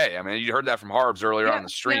out okay. I mean, you heard that from Harbs earlier on the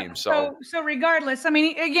stream. Yeah. So regardless, I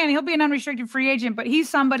mean, again, he'll be an unrestricted free agent, but he's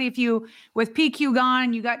somebody, with PQ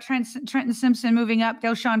gone, you got Trenton Simpson moving up,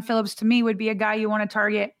 Delshon Phillips to me would be a guy you want to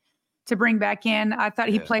target to bring back in. I thought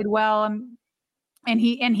he played well, and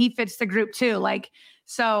he fits the group too.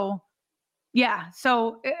 So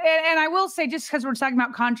I will say, just because we're talking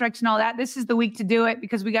about contracts and all that, this is the week to do it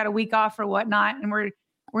because we got a week off or whatnot, and we're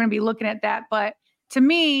going to be looking at that. But to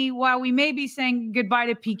me, while we may be saying goodbye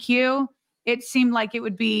to PQ, it seemed like it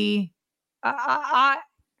would be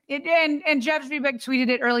and Jeff Zrebeck tweeted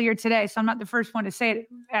it earlier today, so I'm not the first one to say it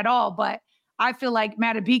at all, but I feel like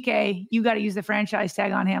Madubuike, you got to use the franchise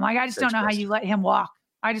tag on him. I just don't know how you let him walk.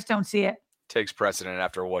 I just don't see it. Takes precedent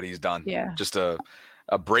after what he's done. Yeah. Just a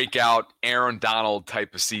breakout Aaron Donald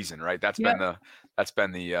type of season, right? That's been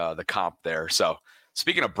the comp there. So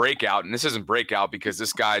speaking of breakout, and this isn't breakout because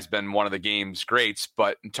this guy's been one of the game's greats,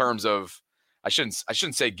 but in terms of, I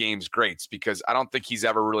shouldn't say game's greats because I don't think he's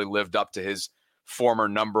ever really lived up to his former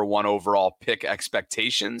number 1 overall pick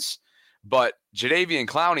expectations. But Jadeveon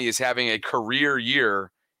Clowney is having a career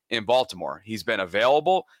year in Baltimore. He's been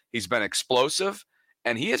available, he's been explosive,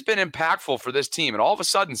 and he has been impactful for this team. And all of a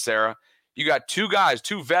sudden, Sarah, you got two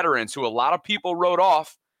veterans who a lot of people wrote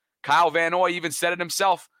off. Kyle Van Noy even said it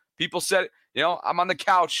himself. People said, I'm on the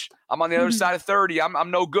couch. I'm on the other side of 30.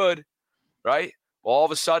 I'm no good, right? Well, all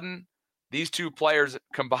of a sudden, these two players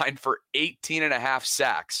combined for 18.5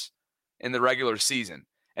 sacks in the regular season.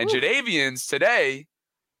 And Jadeveon's today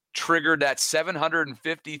triggered that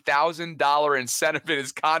 $750,000 incentive in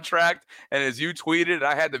his contract. And as you tweeted,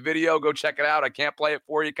 I had the video, go check it out. I can't play it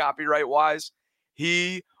for you copyright wise.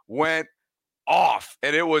 He went off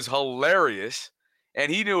and it was hilarious.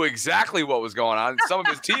 And he knew exactly what was going on. Some of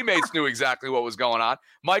his teammates knew exactly what was going on.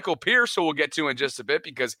 Michael Pierce, who we'll get to in just a bit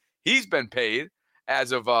because he's been paid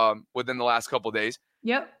as of within the last couple of days.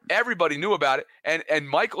 Yep. Everybody knew about it. And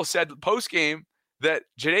Michael said post-game that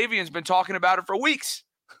Jadeveon's been talking about it for weeks.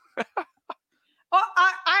 Well,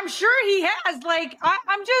 I'm sure he has.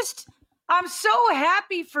 I'm so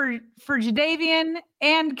happy for Jadeveon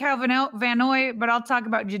and Kyle Van Noy, but I'll talk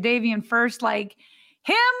about Jadeveon first. Him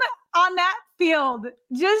on that field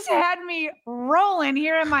just had me rolling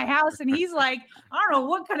here in my house, and he's like, I don't know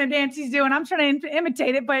what kind of dance he's doing. I'm trying to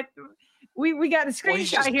imitate it, but we got a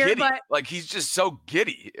screenshot here. Giddy. But he's just so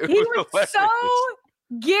giddy. He was so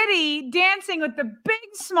giddy, dancing with the big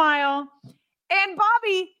smile. And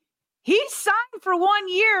Bobby, he signed for 1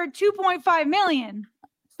 year, $2.5 million.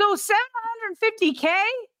 So $750K,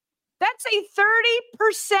 that's a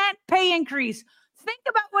 30% pay increase. Think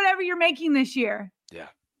about whatever you're making this year. Yeah.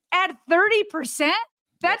 At 30%,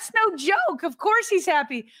 That's no joke. Of course he's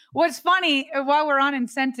happy. What's funny, while we're on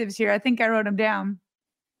incentives here, I think I wrote them down.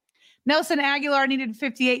 Nelson Aguilar needed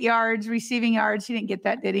 58 yards, receiving yards. He didn't get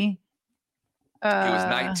that, did he? He was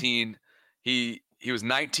 19. He was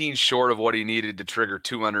 19 short of what he needed to trigger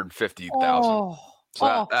 250,000.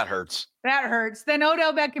 So that hurts. That hurts. Then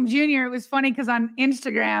Odell Beckham Jr., it was funny because on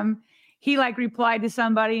Instagram, he replied to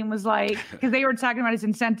somebody and was like, because they were talking about his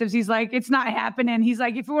incentives. He's like, it's not happening. He's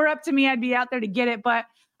like, if it were up to me, I'd be out there to get it. But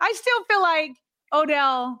I still feel like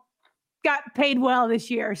Odell got paid well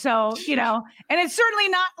this year. So, and it's certainly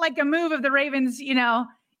not like a move of the Ravens,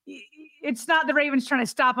 it's not the Ravens trying to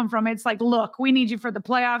stop him from it. It's like, look, we need you for the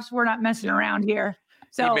playoffs. We're not messing around here.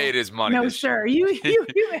 So he made his money. No, sir.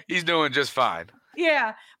 He's doing just fine.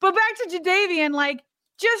 Yeah. But back to Jadeveon,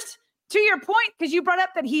 just to your point, because you brought up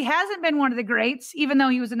that he hasn't been one of the greats, even though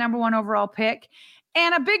he was the number 1 overall pick.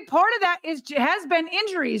 And a big part of that has been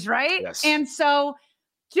injuries, right? Yes. And so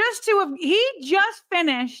he just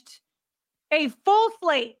finished a full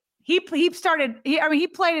slate. He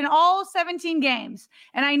played in all 17 games.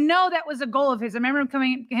 And I know that was a goal of his. I remember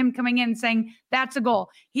him coming in and saying, that's a goal.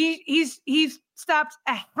 He's stopped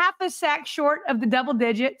a half a sack short of the double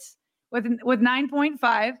digits with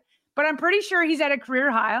 9.5, but I'm pretty sure he's at a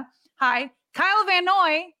career high. Kyle Van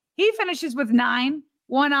Noy, he finishes with 9,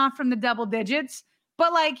 1 off from the double digits,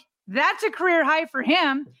 but that's a career high for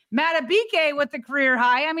him. Matabike with the career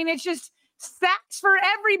high. I mean, it's just sacks for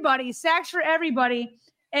everybody.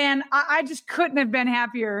 And I just couldn't have been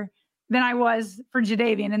happier than I was for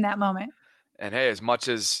Jadeveon in that moment. And hey, as much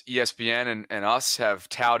as ESPN and us have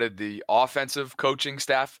touted the offensive coaching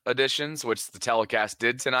staff additions, which the telecast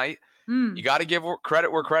did tonight, you got to give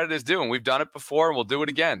credit where credit is due. And we've done it before, and we'll do it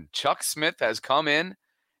again. Chuck Smith has come in,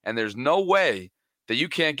 and there's no way that you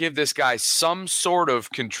can't give this guy some sort of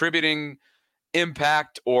contributing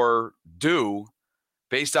impact or due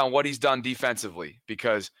based on what he's done defensively,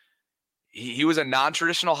 because he was a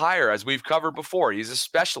non-traditional hire, as we've covered before. He's a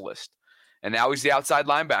specialist, and now he's the outside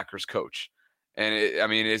linebackers coach. And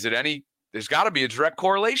there's got to be a direct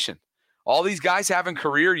correlation. All these guys having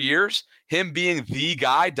career years, him being the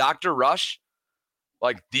guy, Dr. Rush,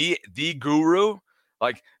 the guru,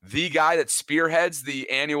 the guy that spearheads the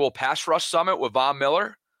annual pass rush summit with Von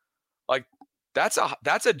Miller. That's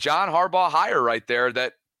a John Harbaugh hire right there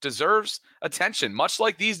that deserves attention, much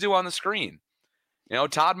like these do on the screen.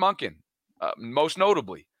 Todd Monken, most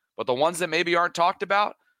notably. But the ones that maybe aren't talked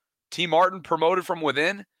about, T. Martin promoted from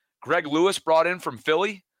within, Greg Lewis brought in from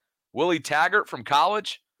Philly, Willie Taggart from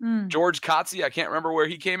college, George Kotze, I can't remember where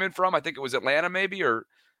he came in from. I think it was Atlanta maybe, or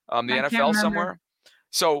the NFL somewhere.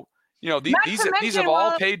 So, these have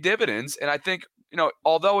all paid dividends. And I think,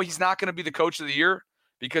 although he's not going to be the coach of the year,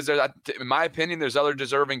 because in my opinion, there's other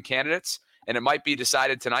deserving candidates, and it might be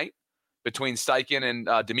decided tonight between Steichen and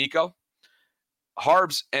D'Amico.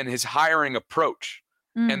 Harbs and his hiring approach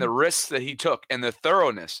and the risks that he took and the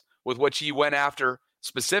thoroughness with which he went after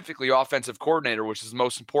specifically offensive coordinator, which is the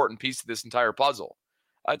most important piece of this entire puzzle,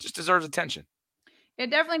 just deserves attention.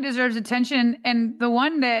 It definitely deserves attention. And the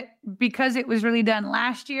one that, because it was really done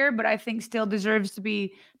last year, but I think still deserves to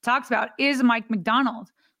be talked about, is Mike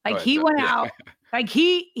McDonald. He went out,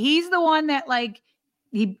 he's the one that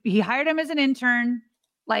he hired him as an intern,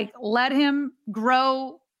 let him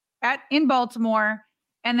grow in Baltimore,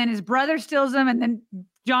 and then his brother steals him, and then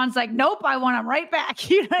John's like, nope, I want him right back.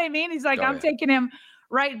 You know what I mean? He's like, I'm taking him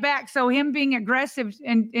right back. So him being aggressive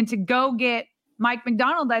and to go get Mike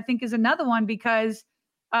McDonald, I think, is another one, because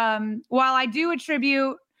while I do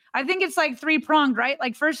attribute, I think it's 3-pronged, right?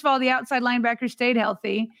 First of all, the outside linebackers stayed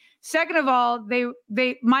healthy. Second of all,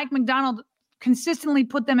 Mike McDonald consistently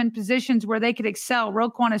put them in positions where they could excel.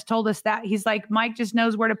 Roquan has told us that. He's like, Mike just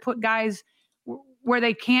knows where to put guys where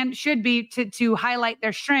they should be to highlight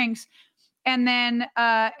their strengths. And then,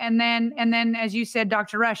 as you said,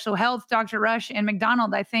 Dr. Rush. So health, Dr. Rush, and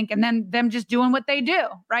McDonald, I think, and then them just doing what they do,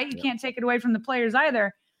 right? You can't take it away from the players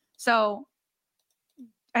either. So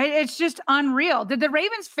it's just unreal. Did the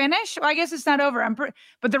Ravens finish? Well, I guess it's not over.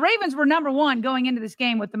 But the Ravens were number 1 going into this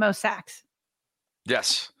game with the most sacks.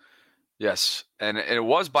 Yes. And it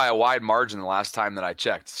was by a wide margin the last time that I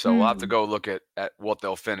checked. So we'll have to go look at what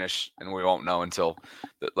they'll finish, and we won't know until,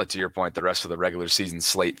 to your point, the rest of the regular season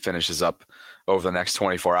slate finishes up over the next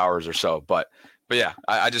 24 hours or so. But yeah,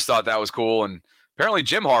 I just thought that was cool. And apparently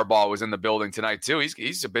Jim Harbaugh was in the building tonight too.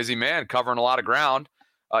 He's a busy man covering a lot of ground.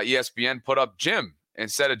 ESPN put up Jim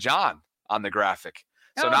instead of John on the graphic.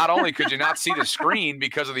 So not only could you not see the screen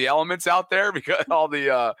because of the elements out there, because all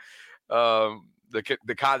the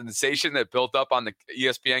condensation that built up on the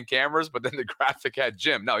ESPN cameras, but then the graphic had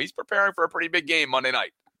Jim. No, he's preparing for a pretty big game Monday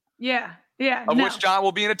night. Yeah. Yeah. of which John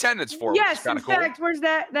will be in attendance for. Yes, in cool. fact, where's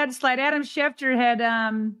that slide? Adam Schefter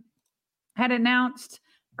had announced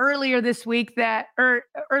earlier this weekend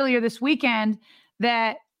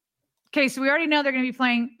that, okay, so we already know they're going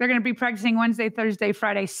to be practicing Wednesday, Thursday,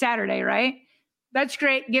 Friday, Saturday, right? That's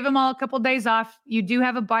great. Give them all a couple of days off. You do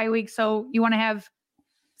have a bye week, so you want to have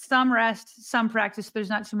some rest, some practice. So there's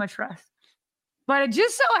not too much rest. But it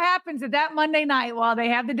just so happens that Monday night, while they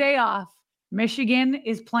have the day off, Michigan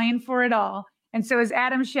is playing for it all. And so as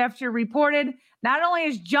Adam Schefter reported, not only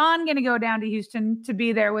is John going to go down to Houston to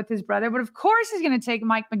be there with his brother, but of course he's going to take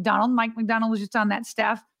Mike McDonald. Mike McDonald was just on that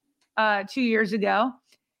staff 2 years ago.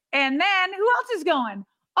 And then who else is going?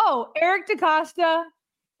 Oh, Eric DaCosta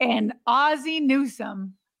and Ozzie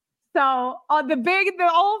Newsome. So the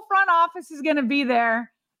whole front office is going to be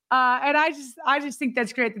there. And I just think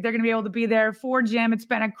that's great that they're going to be able to be there for Jim. It's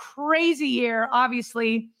been a crazy year,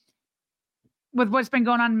 obviously, with what's been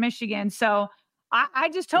going on in Michigan. So I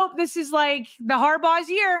just hope this is like the Harbaugh's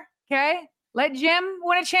year. Okay. Let Jim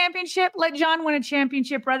win a championship. Let John win a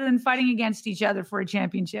championship rather than fighting against each other for a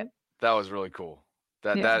championship. That was really cool.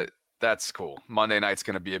 That's cool. Monday night's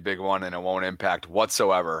going to be a big one, and it won't impact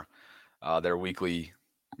whatsoever their weekly,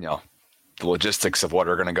 the logistics of what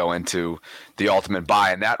are going to go into the ultimate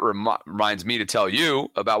buy. And that reminds me to tell you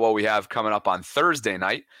about what we have coming up on Thursday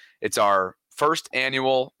night. It's our first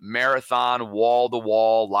annual marathon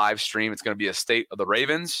wall-to-wall live stream. It's going to be a State of the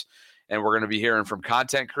Ravens, and we're going to be hearing from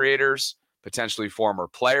content creators, potentially former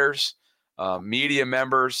players, media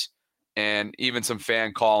members, and even some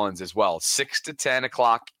fan call-ins as well. 6 to 10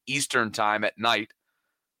 o'clock Eastern time at night,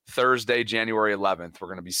 Thursday, January 11th. We're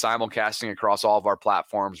going to be simulcasting across all of our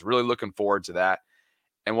platforms. Really looking forward to that.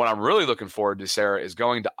 And what I'm really looking forward to, Sarah, is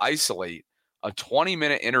going to isolate a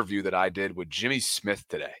 20-minute interview that I did with Jimmy Smith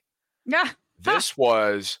today. Yeah. This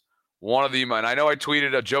was one of and I know I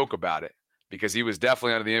tweeted a joke about it because he was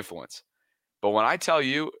definitely under the influence. But when I tell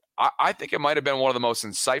you, I think it might have been one of the most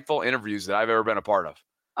insightful interviews that I've ever been a part of.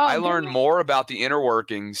 Oh, I learned more about the inner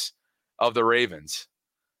workings of the Ravens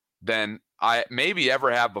than I maybe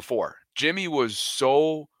ever have before. Jimmy was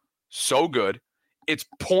so good. It's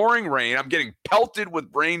pouring rain. I'm getting pelted with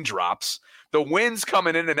raindrops. The wind's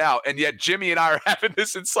coming in and out, and yet Jimmy and I are having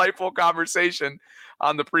this insightful conversation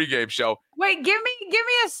on the pregame show. Wait, give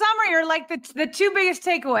me a summary or like the two biggest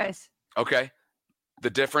takeaways. Okay. The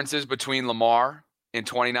differences between Lamar in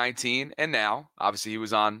 2019 and now. Obviously, he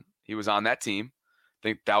was on that team. I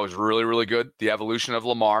think that was really, really good. The evolution of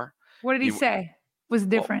Lamar. What did he say was the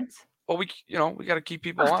difference? Well, we got to keep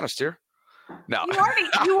people honest here. No. You've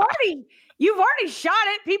already shot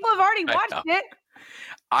it. People have already watched it.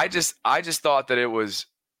 I just thought that it was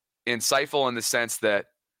insightful in the sense that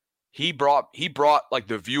he brought like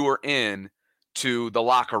the viewer in to the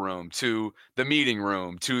locker room, to the meeting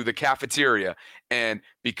room, to the cafeteria. And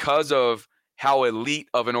because of how elite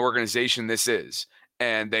of an organization this is,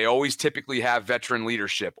 and they always typically have veteran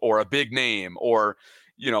leadership or a big name or,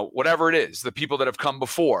 whatever it is, the people that have come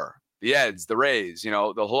before, the Eds, the Rays, the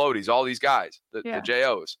Halodis, all these guys, the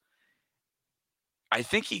JOs. I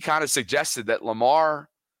think he kind of suggested that Lamar,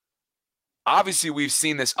 obviously we've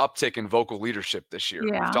seen this uptick in vocal leadership this year.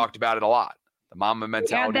 Yeah. We've talked about it a lot. The Mamba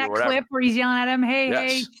mentality or whatever. Clip where he's yelling at him,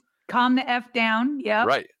 hey, calm the F down. Yep.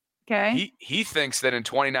 Right. Okay. He thinks that in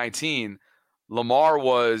 2019, Lamar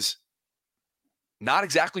was not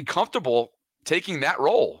exactly comfortable taking that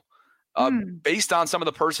role based on some of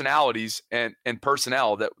the personalities and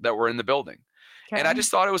personnel that were in the building. Okay. And I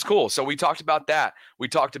just thought it was cool. So we talked about that. We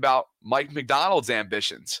talked about Mike McDonald's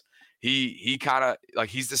ambitions. He kind of like,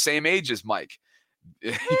 he's the same age as Mike.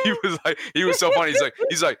 he was so funny.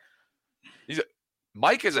 He's like,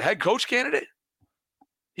 Mike is a head coach candidate.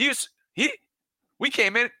 We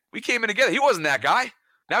came in together. He wasn't that guy.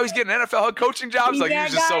 Now he's getting NFL head coaching jobs. He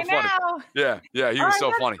was just so funny. Yeah. He was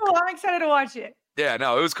so funny. Cool. I'm excited to watch it. Yeah,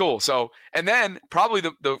 no, it was cool. So, and then probably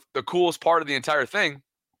the coolest part of the entire thing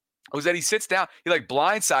was that he sits down, he like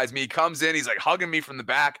blindsides me. He comes in, he's like hugging me from the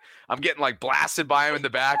back. I'm getting like blasted by him in the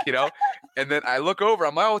back, and then I look over,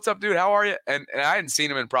 I'm like, oh, what's up, dude? How are you? And I hadn't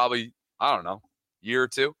seen him in probably, I don't know, year or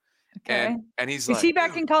two. Okay. And he's like, is he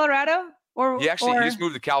back in Colorado? He just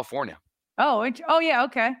moved to California. Oh, yeah.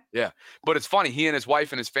 Okay. Yeah. But it's funny. He and his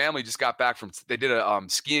wife and his family just got back they did a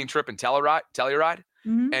skiing trip in Telluride.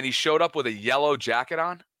 Mm-hmm. And he showed up with a yellow jacket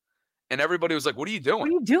on. And everybody was like, what are you doing? What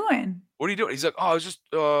are you doing? He's like, oh, it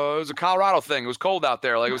was a Colorado thing. It was cold out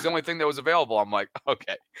there. Like, it was the only thing that was available. I'm like,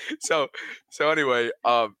 okay. So anyway,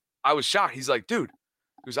 I was shocked. He's like, dude,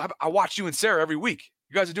 he goes, I watch you and Sarah every week.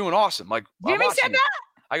 You guys are doing awesome. Like, Jimmy said that?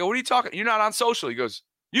 I go, what are you talking? You're not on social. He goes,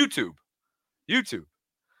 YouTube.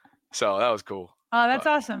 So that was cool. Oh, that's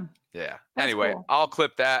awesome. Yeah. That's Anyway, cool. I'll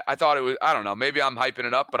clip that. I thought it was, I don't know, maybe I'm hyping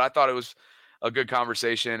it up, but I thought it was a good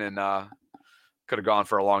conversation and could have gone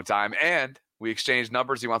for a long time. And we exchanged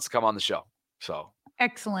numbers. He wants to come on the show. So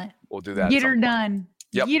Excellent. we'll do that. Get her done.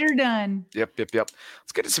 Yep. Get her done. Yep.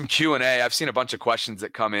 Let's get to some Q&A. I've seen a bunch of questions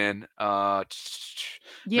that come in. Yeah.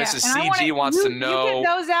 Mrs. And CG wants to know. You get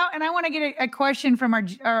those out, and I want to get a question from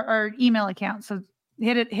our email account. So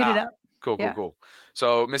hit it up. Cool.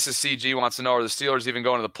 So Mrs. CG wants to know, are the Steelers even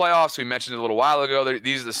going to the playoffs? We mentioned it a little while ago.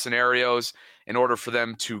 These are the scenarios in order for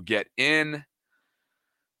them to get in.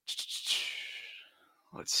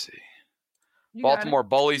 Let's see. Baltimore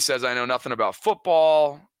Bully says, I know nothing about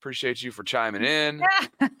football. Appreciate you for chiming in.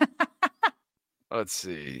 Let's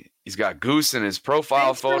see. He's got Goose in his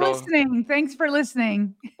profile photo. Thanks for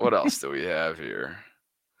listening. What else do we have here?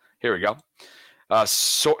 Here we go.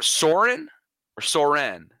 Soren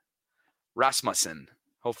Rasmussen.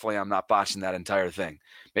 Hopefully I'm not botching that entire thing.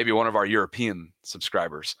 Maybe one of our European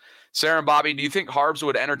subscribers. Sarah and Bobby, do you think Harbs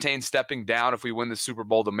would entertain stepping down if we win the Super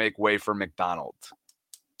Bowl to make way for McDonald?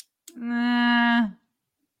 I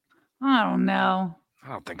don't know. I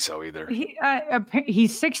don't think so either.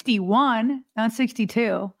 He's 61, not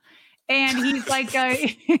 62. And he's like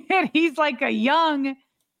a young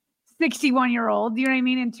 61-year-old. You know what I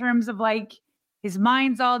mean? In terms of like his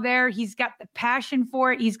mind's all there. He's got the passion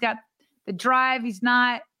for it. He's got the drive. He's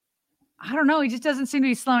not, I don't know. He just doesn't seem to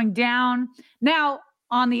be slowing down. Now,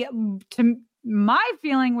 my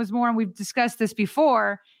feeling was more, and we've discussed this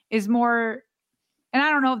before, is more, and I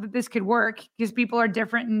don't know that this could work because people are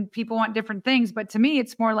different and people want different things. But to me,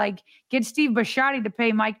 it's more like get Steve Bisciotti to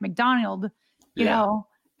pay Mike McDonald, you know,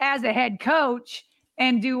 as a head coach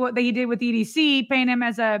and do what they did with EDC, paying him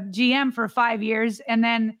as a GM for 5 years. And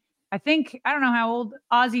then I don't know how old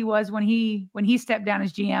Ozzie was when he stepped down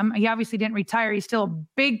as GM. He obviously didn't retire. He's still a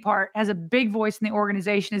big part, has a big voice in the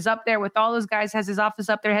organization, is up there with all those guys, has his office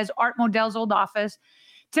up there, has Art Modell's old office.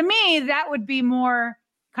 To me, that would be more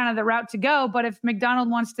kind of the route to go. But if McDonald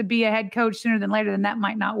wants to be a head coach sooner than later, then that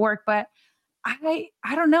might not work. But I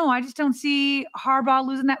don't know. I just don't see Harbaugh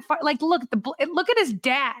losing that fight. Like, look at his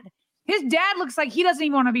dad. His dad looks like he doesn't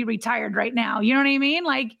even want to be retired right now. You know what I mean?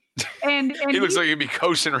 Like, and he looks like he'd be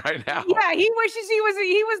coaching right now. Yeah, he wishes he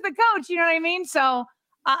was the coach. You know what I mean? So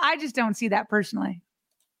I just don't see that personally.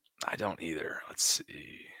 I don't either. Let's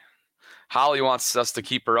see. Holly wants us to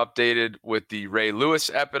keep her updated with the Ray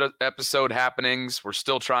Lewis episode happenings. We're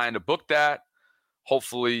still trying to book that.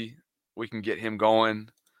 Hopefully we can get him going.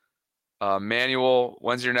 Manuel,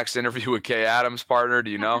 when's your next interview with Kay Adams, partner?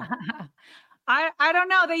 Do you know? I don't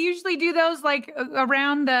know. They usually do those like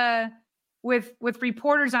around with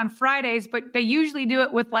reporters on Fridays, but they usually do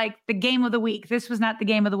it with like the game of the week. This was not the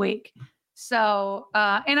game of the week. So,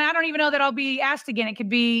 and I don't even know that I'll be asked again. It could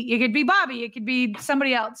be Bobby. It could be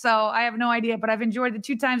somebody else. So I have no idea, but I've enjoyed the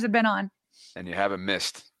 2 times I've been on. And you haven't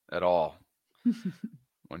missed at all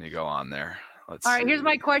when you go on there. All right. Here's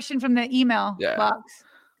my question from the email box.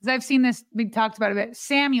 Because I've seen this, we talked about it a bit.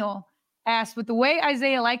 Samuel asked, with the way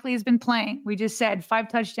Isaiah Likely has been playing, we just said 5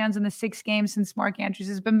 touchdowns in the 6 games since Mark Andrews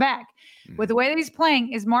has been back. Mm-hmm. With the way that he's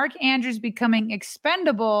playing, is Mark Andrews becoming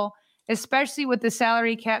expendable, especially with the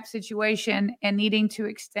salary cap situation and needing to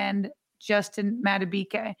extend Justin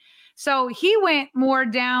Madubuike? So he went more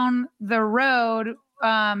down the road,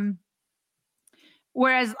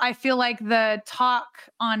 whereas I feel like the talk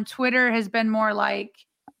on Twitter has been more like,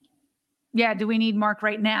 yeah, do we need Mark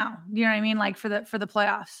right now? You know what I mean? Like for the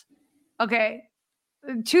playoffs. Okay.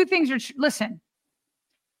 2 things are listen.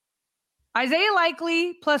 Isaiah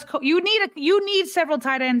Likely plus you need several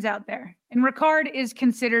tight ends out there. And Ricard is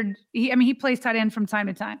considered, he plays tight end from time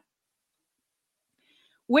to time.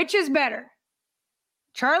 Which is better?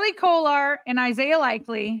 Charlie Kolar and Isaiah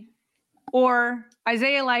Likely, or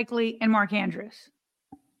Isaiah Likely and Mark Andrews?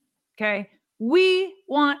 Okay. We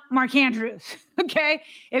want Mark Andrews. Okay.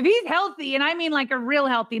 If he's healthy, and I mean like a real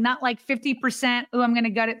healthy, not like 50%, I'm going to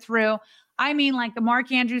gut it through. I mean like the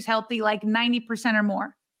Mark Andrews healthy, like 90% or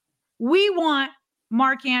more. We want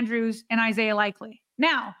Mark Andrews and Isaiah Likely.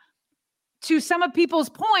 Now, to some of people's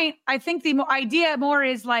point, I think the idea more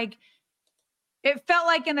is like, it felt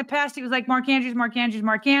like in the past, he was like Mark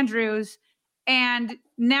Andrews. And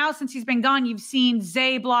now since he's been gone, you've seen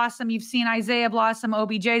Zay blossom, you've seen Isaiah blossom,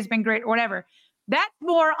 OBJ's been great, or whatever. That's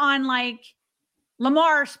more on like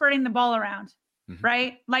Lamar spreading the ball around,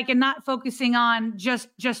 right? Like, and not focusing on just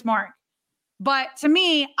Mark. But to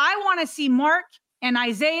me, I want to see Mark and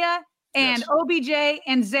Isaiah and OBJ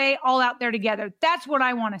and Zay all out there together. That's what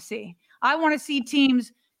I want to see. I want to see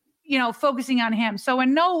teams, focusing on him. So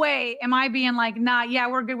in no way am I being like, nah, yeah,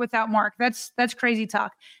 we're good without Mark. That's crazy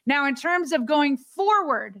talk. Now, in terms of going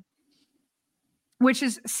forward, which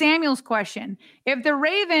is Samuel's question. If the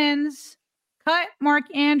Ravens cut Mark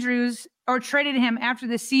Andrews or traded him after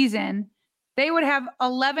the season, they would have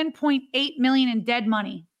 $11.8 million in dead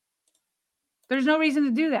money. There's no reason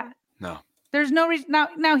to do that. No. There's no reason.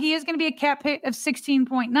 Now he is going to be a cap hit of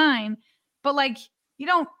 16.9, but like you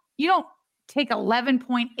don't take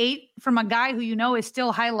 11.8 from a guy who you know is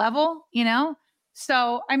still high level, you know?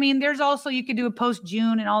 So, I mean, there's also, you could do a post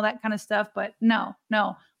June and all that kind of stuff, but no.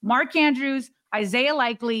 Mark Andrews, Isaiah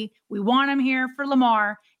Likely, we want him here for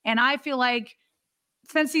Lamar. And I feel like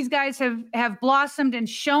since these guys have blossomed and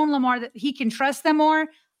shown Lamar that he can trust them more,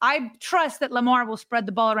 I trust that Lamar will spread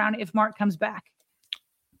the ball around if Mark comes back.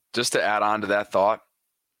 Just to add on to that thought,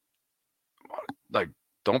 like,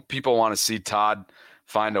 don't people want to see Todd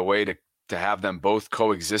find a way to have them both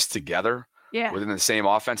coexist together within the same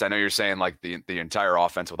offense? I know you're saying like the entire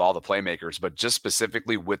offense with all the playmakers, but just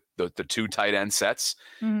specifically with the two tight end sets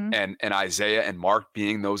and Isaiah and Mark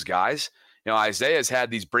being those guys. You know, Isaiah's had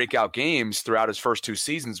these breakout games throughout his first two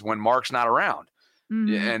seasons when Mark's not around.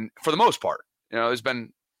 And for the most part, you know, there's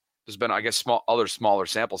been, I guess, smaller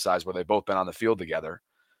sample size where they've both been on the field together,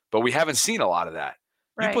 but we haven't seen a lot of that.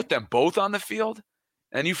 Right. You put them both on the field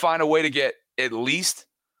and you find a way to get at least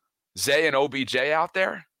Zay and OBJ out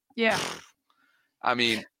there. Yeah. I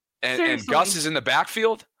mean, and Gus is in the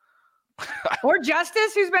backfield. Or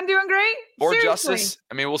Justice, who's been doing great. Or Seriously. Justice.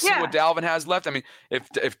 I mean, we'll see what Dalvin has left. I mean,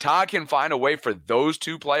 if Todd can find a way for those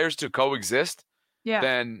two players to coexist,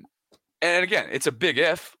 then, and again, it's a big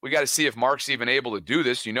if. We got to see if Mark's even able to do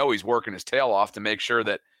this. You know, he's working his tail off to make sure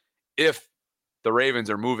that if the Ravens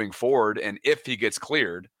are moving forward and if he gets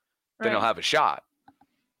cleared, then he'll have a shot.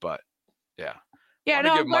 But, yeah. Yeah,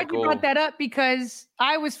 no, I'm glad you brought that up because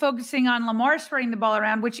I was focusing on Lamar spreading the ball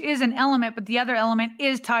around, which is an element, but the other element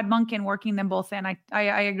is Todd Monken working them both in.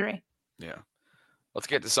 I agree. Yeah. Let's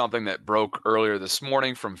get to something that broke earlier this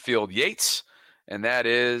morning from Field Yates, and that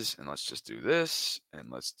is, and let's just do this,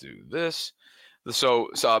 and let's do this. So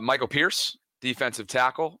Michael Pierce, defensive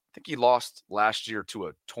tackle, I think he lost last year to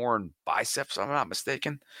a torn bicep, if I'm not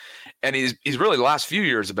mistaken. And he's really the last few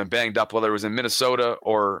years have been banged up, whether it was in Minnesota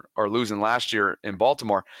or losing last year in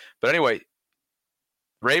Baltimore. But anyway,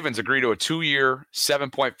 Ravens agreed to a 2-year,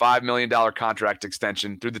 $7.5 million contract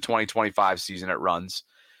extension through the 2025 season it runs.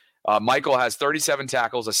 Michael has 37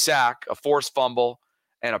 tackles, a sack, a forced fumble,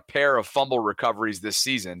 and a pair of fumble recoveries this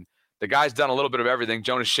season. The guy's done a little bit of everything.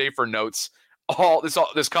 Jonas Schaefer notes,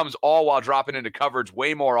 this comes all while dropping into coverage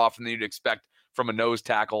way more often than you'd expect from a nose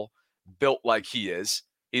tackle built like he is.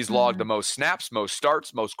 He's logged the most snaps, most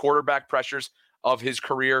starts, most quarterback pressures of his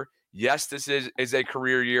career. Yes, this is a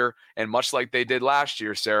career year, and much like they did last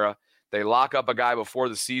year, Sarah, they lock up a guy before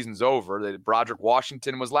the season's over. Broderick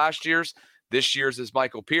Washington was last year's. This year's is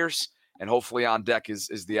Michael Pierce, and hopefully on deck is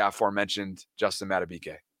the aforementioned Justin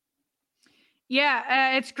Madubuike.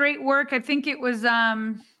 Yeah, it's great work. I think it was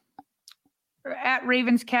at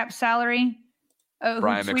Ravens cap salary.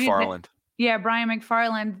 Brian McFarland. Brian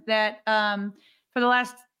McFarland, that for the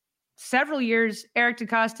last several years, Eric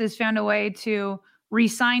DeCosta has found a way to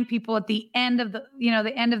re-sign people at the end of the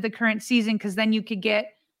end of the current season, because then you could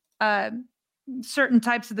get certain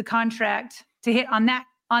types of the contract to hit on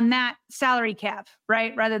that salary cap,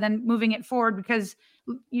 right? Rather than moving it forward, because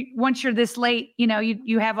once you're this late,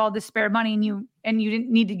 you have all this spare money and you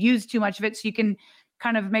didn't need to use too much of it, so you can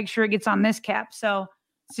kind of make sure it gets on this cap. So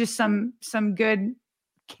it's just some good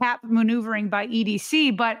cap maneuvering by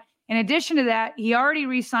EDC. But in addition to that, he already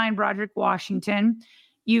re-signed Broderick Washington.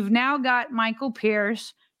 You've now got Michael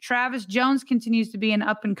Pierce. Travis Jones continues to be an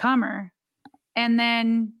up-and-comer. And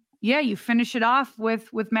then, you finish it off with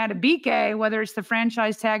Madubuike, whether it's the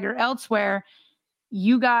franchise tag or elsewhere.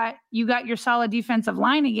 You got your solid defensive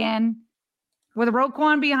line again with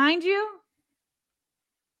Roquan behind you.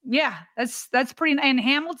 Yeah, that's pretty. And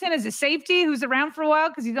Hamilton is a safety who's around for a while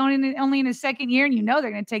because he's only in his second year, and they're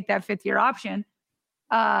going to take that 5th-year option.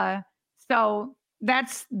 So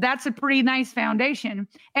that's a pretty nice foundation,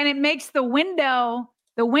 and it makes the window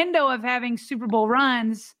of having Super Bowl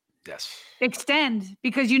runs extend,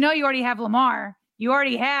 because you already have Lamar, you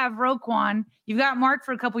already have Roquan, you've got Mark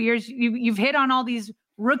for a couple years, you've hit on all these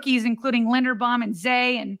rookies, including Linderbaum and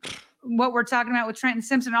Zay, and what we're talking about with Trenton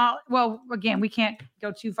Simpson. Again, we can't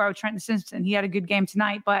go too far with Trenton Simpson. He had a good game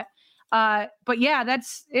tonight, but yeah,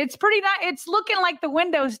 it's pretty nice. It's looking like the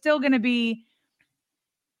window's still going to be,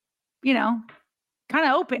 kind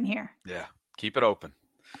of open here. Yeah. Keep it open.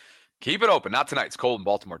 Not tonight. It's cold in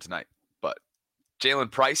Baltimore tonight, but Jalen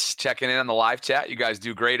Price checking in on the live chat. You guys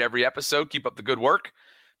do great every episode. Keep up the good work.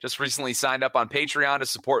 Just recently signed up on Patreon to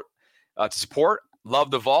support Love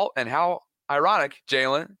the Vault. And how ironic,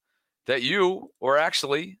 Jalen, that you were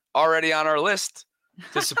actually already on our list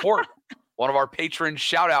to support one of our patron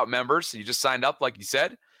shout-out members. You just signed up, like you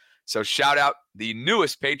said. So shout out the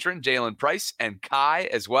newest patron, Jalen Price, and Kai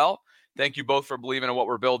as well. Thank you both for believing in what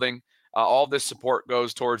we're building. All this support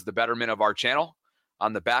goes towards the betterment of our channel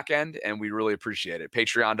on the back end, and we really appreciate it.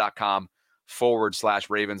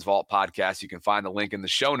 Patreon.com/Ravens Vault Podcast. You can find the link in the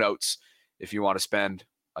show notes if you want to spend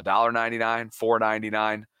 $1.99,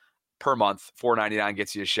 $4.99 per month. $4.99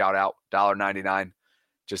 gets you a shout out, $1.99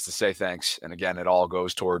 just to say thanks. And again, it all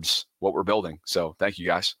goes towards what we're building. So thank you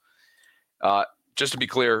guys. Just to be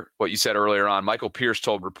clear, what you said earlier on, Michael Pierce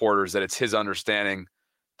told reporters that it's his understanding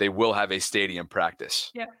they will have a stadium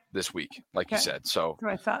practice this week, like you said. So that's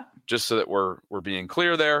what I thought. Just so that we're being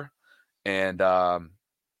clear there. And that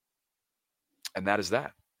is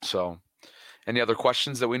that. So any other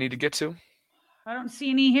questions that we need to get to? I don't see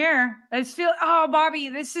any here. I just feel,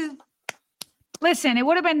 Bobby, listen, it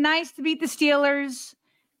would have been nice to beat the Steelers.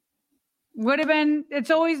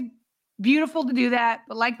 It's always beautiful to do that.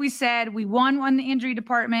 But like we said, we won the injury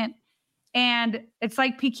department. And it's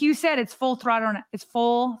like PQ said, it's full throttle. It's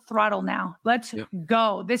full throttle now. Let's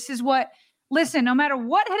go. This is listen, no matter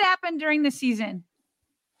what had happened during the season,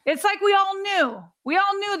 it's like we all knew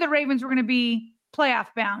the Ravens were going to be playoff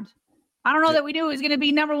bound. I don't know that we knew it was going to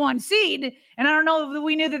be number one seed. And I don't know that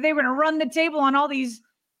we knew that they were going to run the table on all these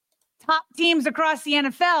top teams across the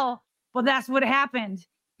NFL. But that's what happened.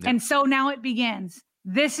 And so now it begins.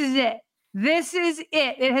 This is it.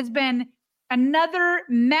 It has been another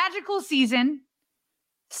magical season,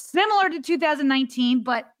 similar to 2019,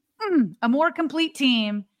 but a more complete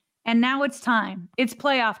team. And now it's time. It's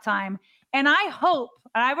playoff time. And I hope,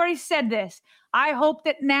 I've already said this, I hope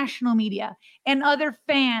that national media and other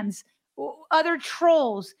fans, other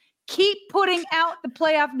trolls, keep putting out the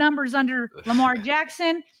playoff numbers under Lamar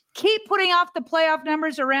Jackson, keep putting off the playoff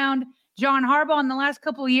numbers around John Harbaugh in the last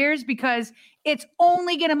couple of years, because it's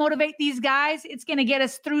only going to motivate these guys. It's going to get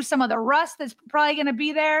us through some of the rust that's probably going to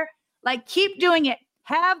be there. Like, keep doing it.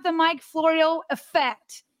 Have the Mike Florio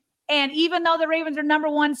effect. And even though the Ravens are number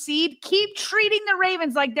one seed, keep treating the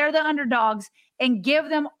Ravens like they're the underdogs and give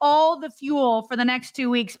them all the fuel for the next 2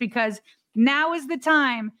 weeks, because now is the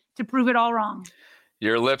time to prove it all wrong.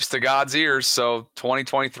 Your lips to God's ears. So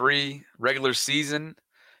 2023 regular season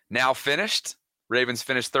now finished. Ravens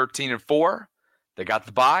finished 13-4. They got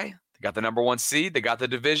the bye. They got the number one seed. They got the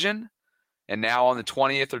division. And now on the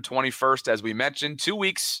 20th or 21st, as we mentioned, 2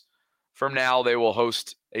 weeks from now, they will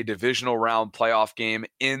host a divisional round playoff game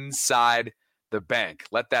inside the bank.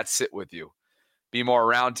 Let that sit with you. Be More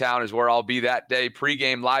Around Town is where I'll be that day.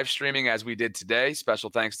 Pre-game live streaming as we did today. Special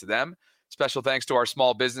thanks to them. Special thanks to our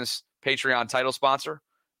small business Patreon title sponsor,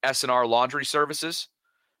 S&R Laundry Services,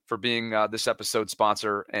 for being this episode's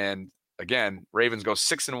sponsor. And again, Ravens go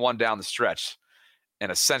 6-1 down the stretch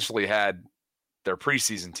and essentially had their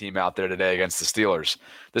preseason team out there today against the Steelers.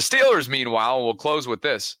 The Steelers, meanwhile, we'll close with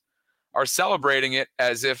this, are celebrating it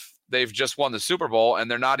as if they've just won the Super Bowl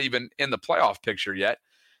and they're not even in the playoff picture yet.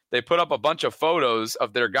 They put up a bunch of photos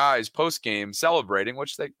of their guys post-game celebrating,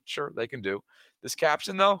 which they can do. This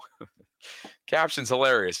caption, though, caption's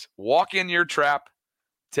hilarious. Walk in your trap,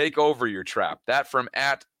 take over your trap. That from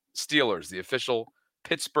 @Steelers, the official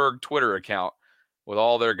Pittsburgh Twitter account, with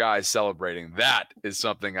all their guys celebrating. That is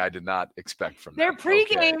something I did not expect from them.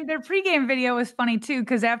 Their pregame video was funny too,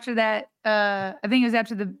 because after that, I think it was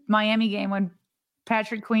after the Miami game when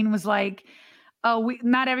Patrick Queen was like, "Oh,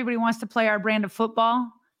 not everybody wants to play our brand of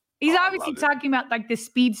football." He's obviously talking about like the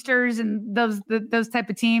speedsters and those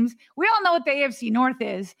type of teams. We all know what the AFC North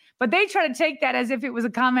is, but they try to take that as if it was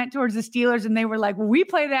a comment towards the Steelers, and they were like, "Well, we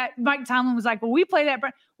play that." Mike Tomlin was like, "Well, we play that."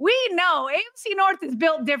 We know AFC North is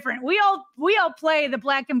built different. We all play the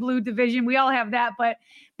black and blue division. We all have that, but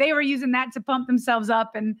they were using that to pump themselves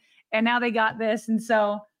up, and now they got this. And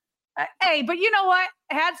so, hey, but you know what?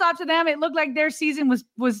 Hats off to them. It looked like their season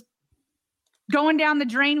was going down the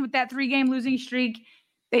drain with that 3-game losing streak.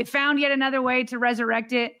 They found yet another way to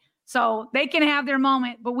resurrect it. So they can have their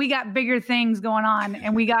moment, but we got bigger things going on,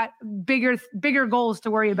 and we got bigger goals to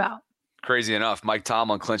worry about. Crazy enough, Mike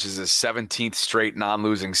Tomlin clinches his 17th straight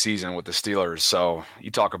non-losing season with the Steelers. So you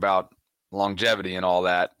talk about longevity and all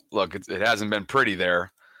that. Look, it hasn't been pretty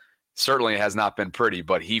there. Certainly it has not been pretty,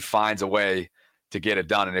 but he finds a way to get it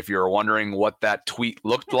done. And if you're wondering what that tweet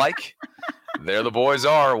looked like, there the boys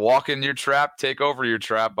are. Walk in your trap, take over your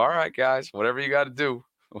trap. All right, guys, whatever you got to do.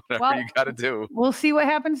 Whatever you got to do. We'll see what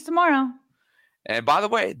happens tomorrow. And by the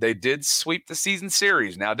way, they did sweep the season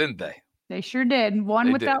series now, didn't they? They sure did.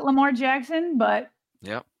 One without Lamar Jackson, but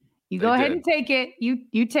you go ahead and take it.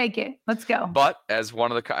 You take it. Let's go. But as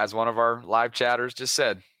one of our live chatters just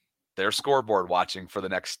said, their scoreboard watching for the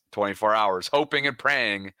next 24 hours, hoping and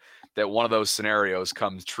praying that one of those scenarios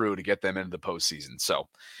comes true to get them into the postseason. So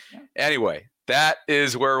anyway, that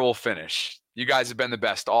is where we'll finish. You guys have been the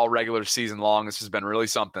best all regular season long. This has been really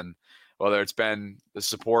something, whether it's been the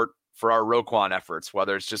support for our Roquan efforts,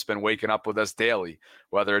 whether it's just been waking up with us daily,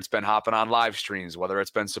 whether it's been hopping on live streams, whether it's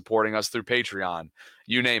been supporting us through Patreon,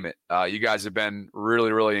 you name it. You guys have been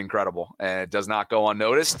really, really incredible, and it does not go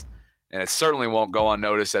unnoticed, and it certainly won't go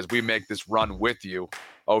unnoticed as we make this run with you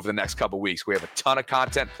over the next couple weeks. We have a ton of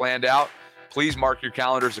content planned out. Please mark your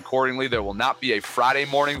calendars accordingly. There will not be a Friday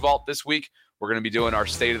morning vault this week. We're going to be doing our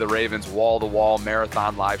State of the Ravens wall-to-wall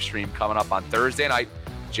marathon live stream coming up on Thursday night,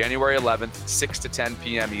 January 11th, 6 to 10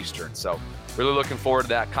 p.m. Eastern. So really looking forward to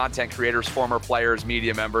that. Content creators, former players,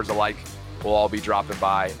 media members alike will all be dropping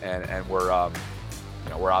by, and we're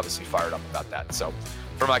obviously fired up about that. So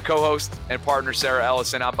for my co-host and partner, Sarah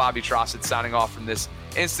Ellison, I'm Bobby Trossett signing off from this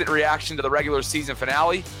instant reaction to the regular season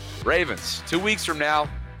finale. Ravens, 2 weeks from now,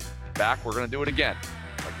 back. We're going to do it again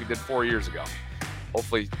like we did 4 years ago.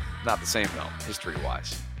 Hopefully not the same, though,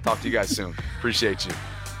 history-wise. Talk to you guys soon. Appreciate you.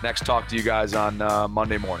 Next talk to you guys on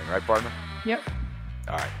Monday morning, right, partner? Yep.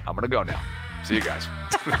 All right. I'm going to go now. See you guys.